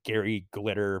the Gary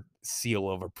Glitter seal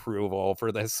of approval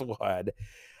for this one.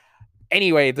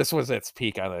 Anyway, this was its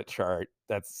peak on the chart.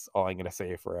 That's all I'm gonna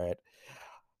say for it.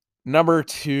 Number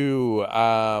 2,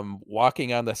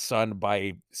 "Walking on the Sun"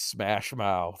 by Smash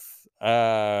Mouth.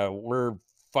 We're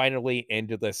finally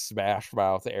into the Smash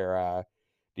Mouth era.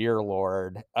 Dear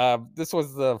Lord. This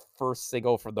was the first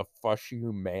single from the Fush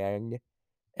You Mang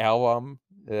album.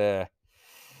 Ugh.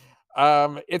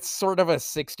 It's sort of a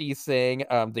 '60s thing.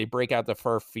 They break out the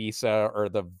Farfisa or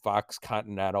the Vox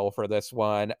Continental for this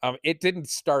one. It didn't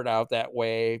start out that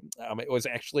way. It was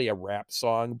actually a rap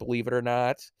song, believe it or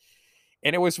not.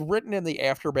 And it was written in the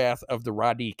aftermath of the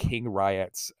Rodney King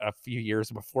riots a few years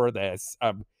before this.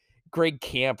 Greg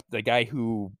Camp, the guy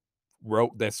who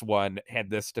wrote this one,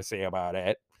 had this to say about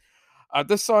it.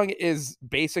 This song is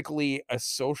basically a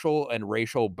social and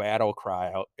racial battle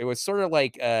cry. It was sort of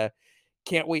like a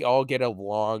 "Can't we all get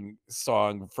along"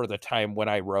 song for the time when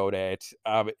I wrote it.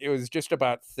 It was just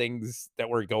about things that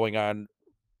were going on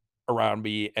around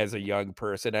me as a young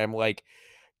person. I'm like,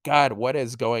 God, what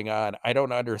is going on? I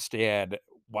don't understand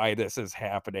why this is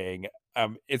happening.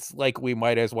 It's like we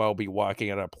might as well be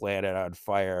walking on a planet on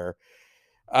fire.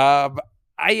 Um,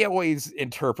 I always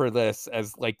interpret this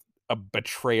as like a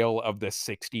betrayal of the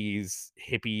 '60s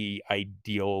hippie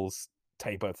ideals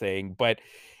type of thing. But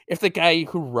if the guy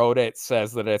who wrote it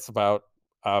says that it's about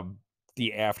um,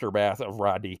 the aftermath of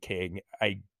Rodney King,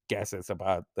 I guess it's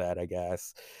about that, I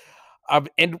guess.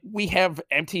 And we have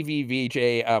MTV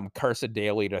VJ Carson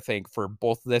Daly to thank for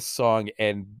both this song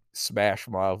and Smash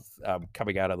Mouth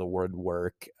coming out of the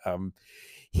woodwork.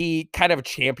 He kind of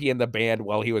championed the band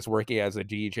while he was working as a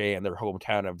DJ in their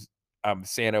hometown of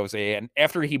San Jose. And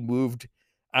after he moved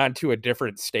on to a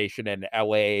different station in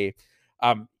LA,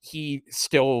 he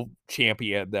still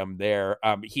championed them there.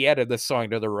 He added this song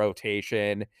to the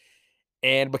rotation,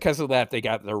 and because of that, they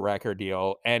got the record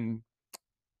deal. And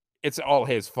it's all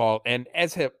his fault, and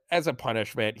as a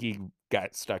punishment, he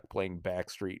got stuck playing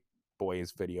Backstreet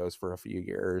Boys videos for a few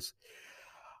years.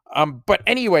 But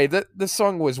anyway, the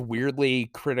song was weirdly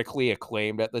critically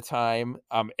acclaimed at the time.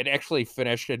 It actually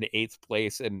finished in 8th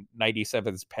place in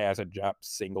 '97's Passage Up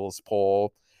singles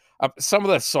poll. Some of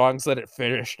the songs that it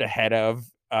finished ahead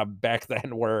of, back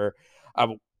then were,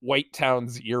 White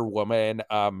Town's Your Woman,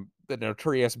 the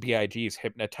Notorious B.I.G.'s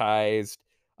Hypnotized,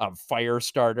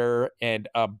 Firestarter, and,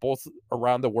 both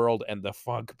Around the World and The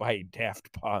Funk by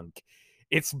Daft Punk.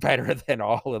 It's better than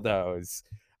all of those.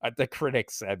 The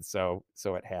critics said so,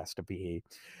 so it has to be.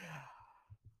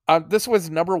 This was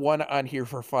number 1 on here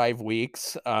for 5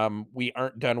 weeks. We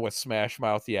aren't done with Smash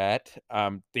Mouth yet.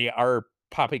 They are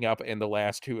popping up in the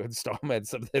last 2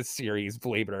 installments of this series,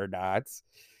 believe it or not.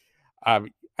 Um,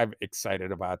 I'm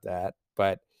excited about that,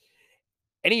 but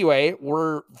anyway,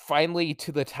 we're finally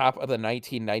to the top of the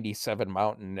 1997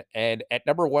 mountain, and at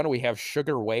number 1, we have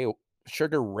Sugar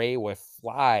Ray with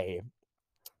Fly.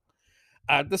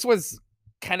 This was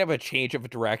kind of a change of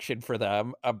direction for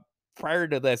them. Prior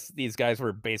to this, these guys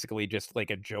were basically just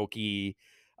like a jokey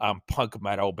punk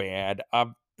metal band.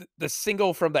 The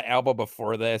single from the album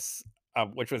before this,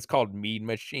 which was called Mean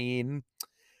Machine,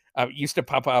 used to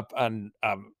pop up on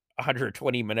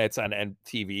 120 Minutes on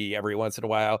MTV every once in a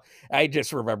while. I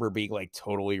just remember being like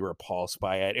totally repulsed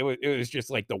by it. It was just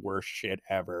like the worst shit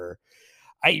ever.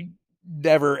 I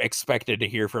never expected to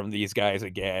hear from these guys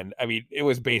again. I mean, it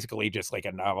was basically just like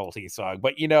a novelty song,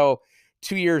 but,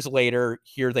 2 years later,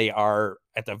 here they are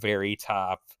at the very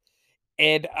top,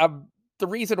 and, the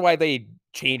reason why they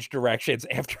changed directions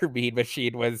after Mean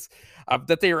Machine was,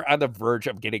 that they were on the verge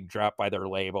of getting dropped by their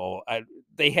label.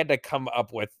 They had to come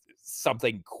up with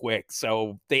something quick,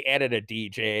 so they added a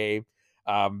DJ,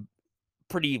 um,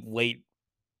 pretty late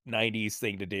 '90s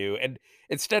thing to do, and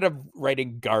instead of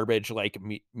writing garbage like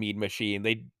Mean Machine,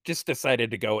 they just decided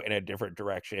to go in a different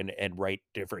direction and write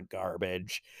different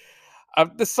garbage.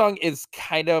 The song is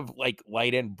kind of, like,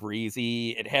 light and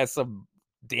breezy. It has some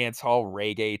dance hall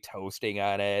reggae toasting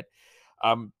on it.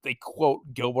 They quote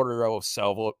Gilbert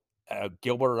O'Sullivan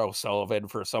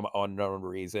for some unknown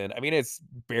reason. I mean, it's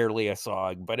barely a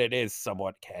song, but it is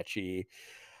somewhat catchy.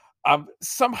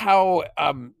 Somehow,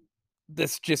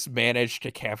 this just managed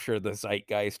to capture the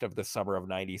zeitgeist of the summer of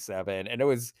 '97, and it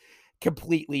was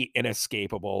completely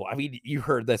inescapable. I mean, you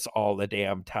heard this all the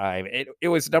damn time. It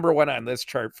was number 1 on this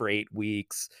chart for 8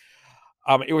 weeks.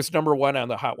 It was number 1 on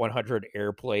the Hot 100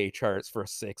 airplay charts for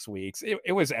 6 weeks.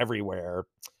 It was everywhere.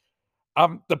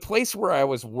 The place where I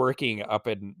was working up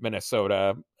in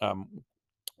Minnesota,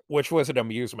 which was an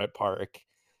amusement park,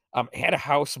 had a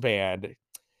house band,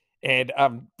 and,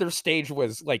 their stage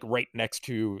was, like, right next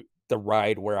to the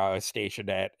ride where I was stationed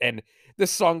at, and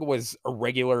this song was a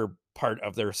regular part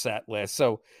of their set list,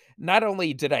 so not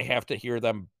only did I have to hear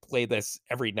them play this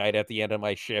every night at the end of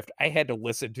my shift, I had to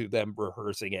listen to them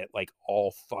rehearsing it, like,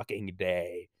 all fucking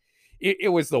day.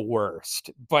 It was the worst,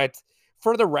 but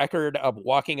for the record,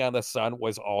 Walking on the Sun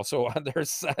was also on their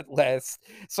set list,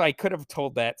 so I could have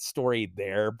told that story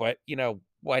there, but,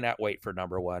 why not wait for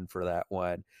number 1 for that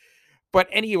one? But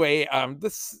anyway,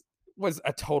 this was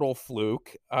a total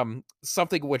fluke,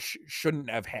 something which shouldn't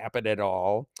have happened at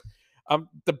all.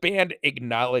 The band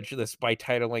acknowledged this by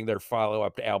titling their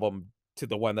follow-up album to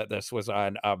the one that this was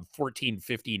on,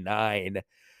 1459,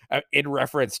 in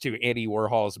reference to Andy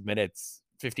Warhol's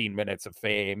 15 Minutes of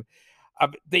Fame.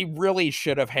 They really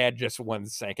should have had just 1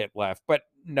 second left, but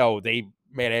no, they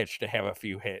managed to have a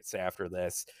few hits after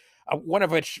this, one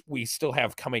of which we still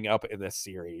have coming up in this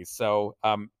series. So,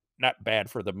 not bad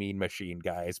for the Mean Machine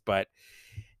guys. But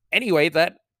anyway,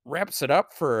 that wraps it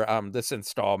up for this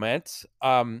installment.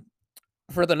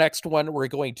 For the next one, we're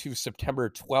going to September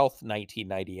 12th,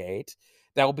 1998.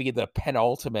 That will be the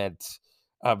penultimate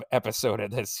episode of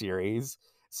this series.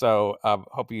 So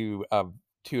hope you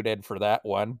tune in for that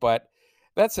one. But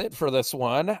that's it for this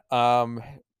one.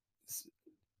 S-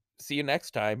 See you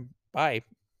next time. Bye.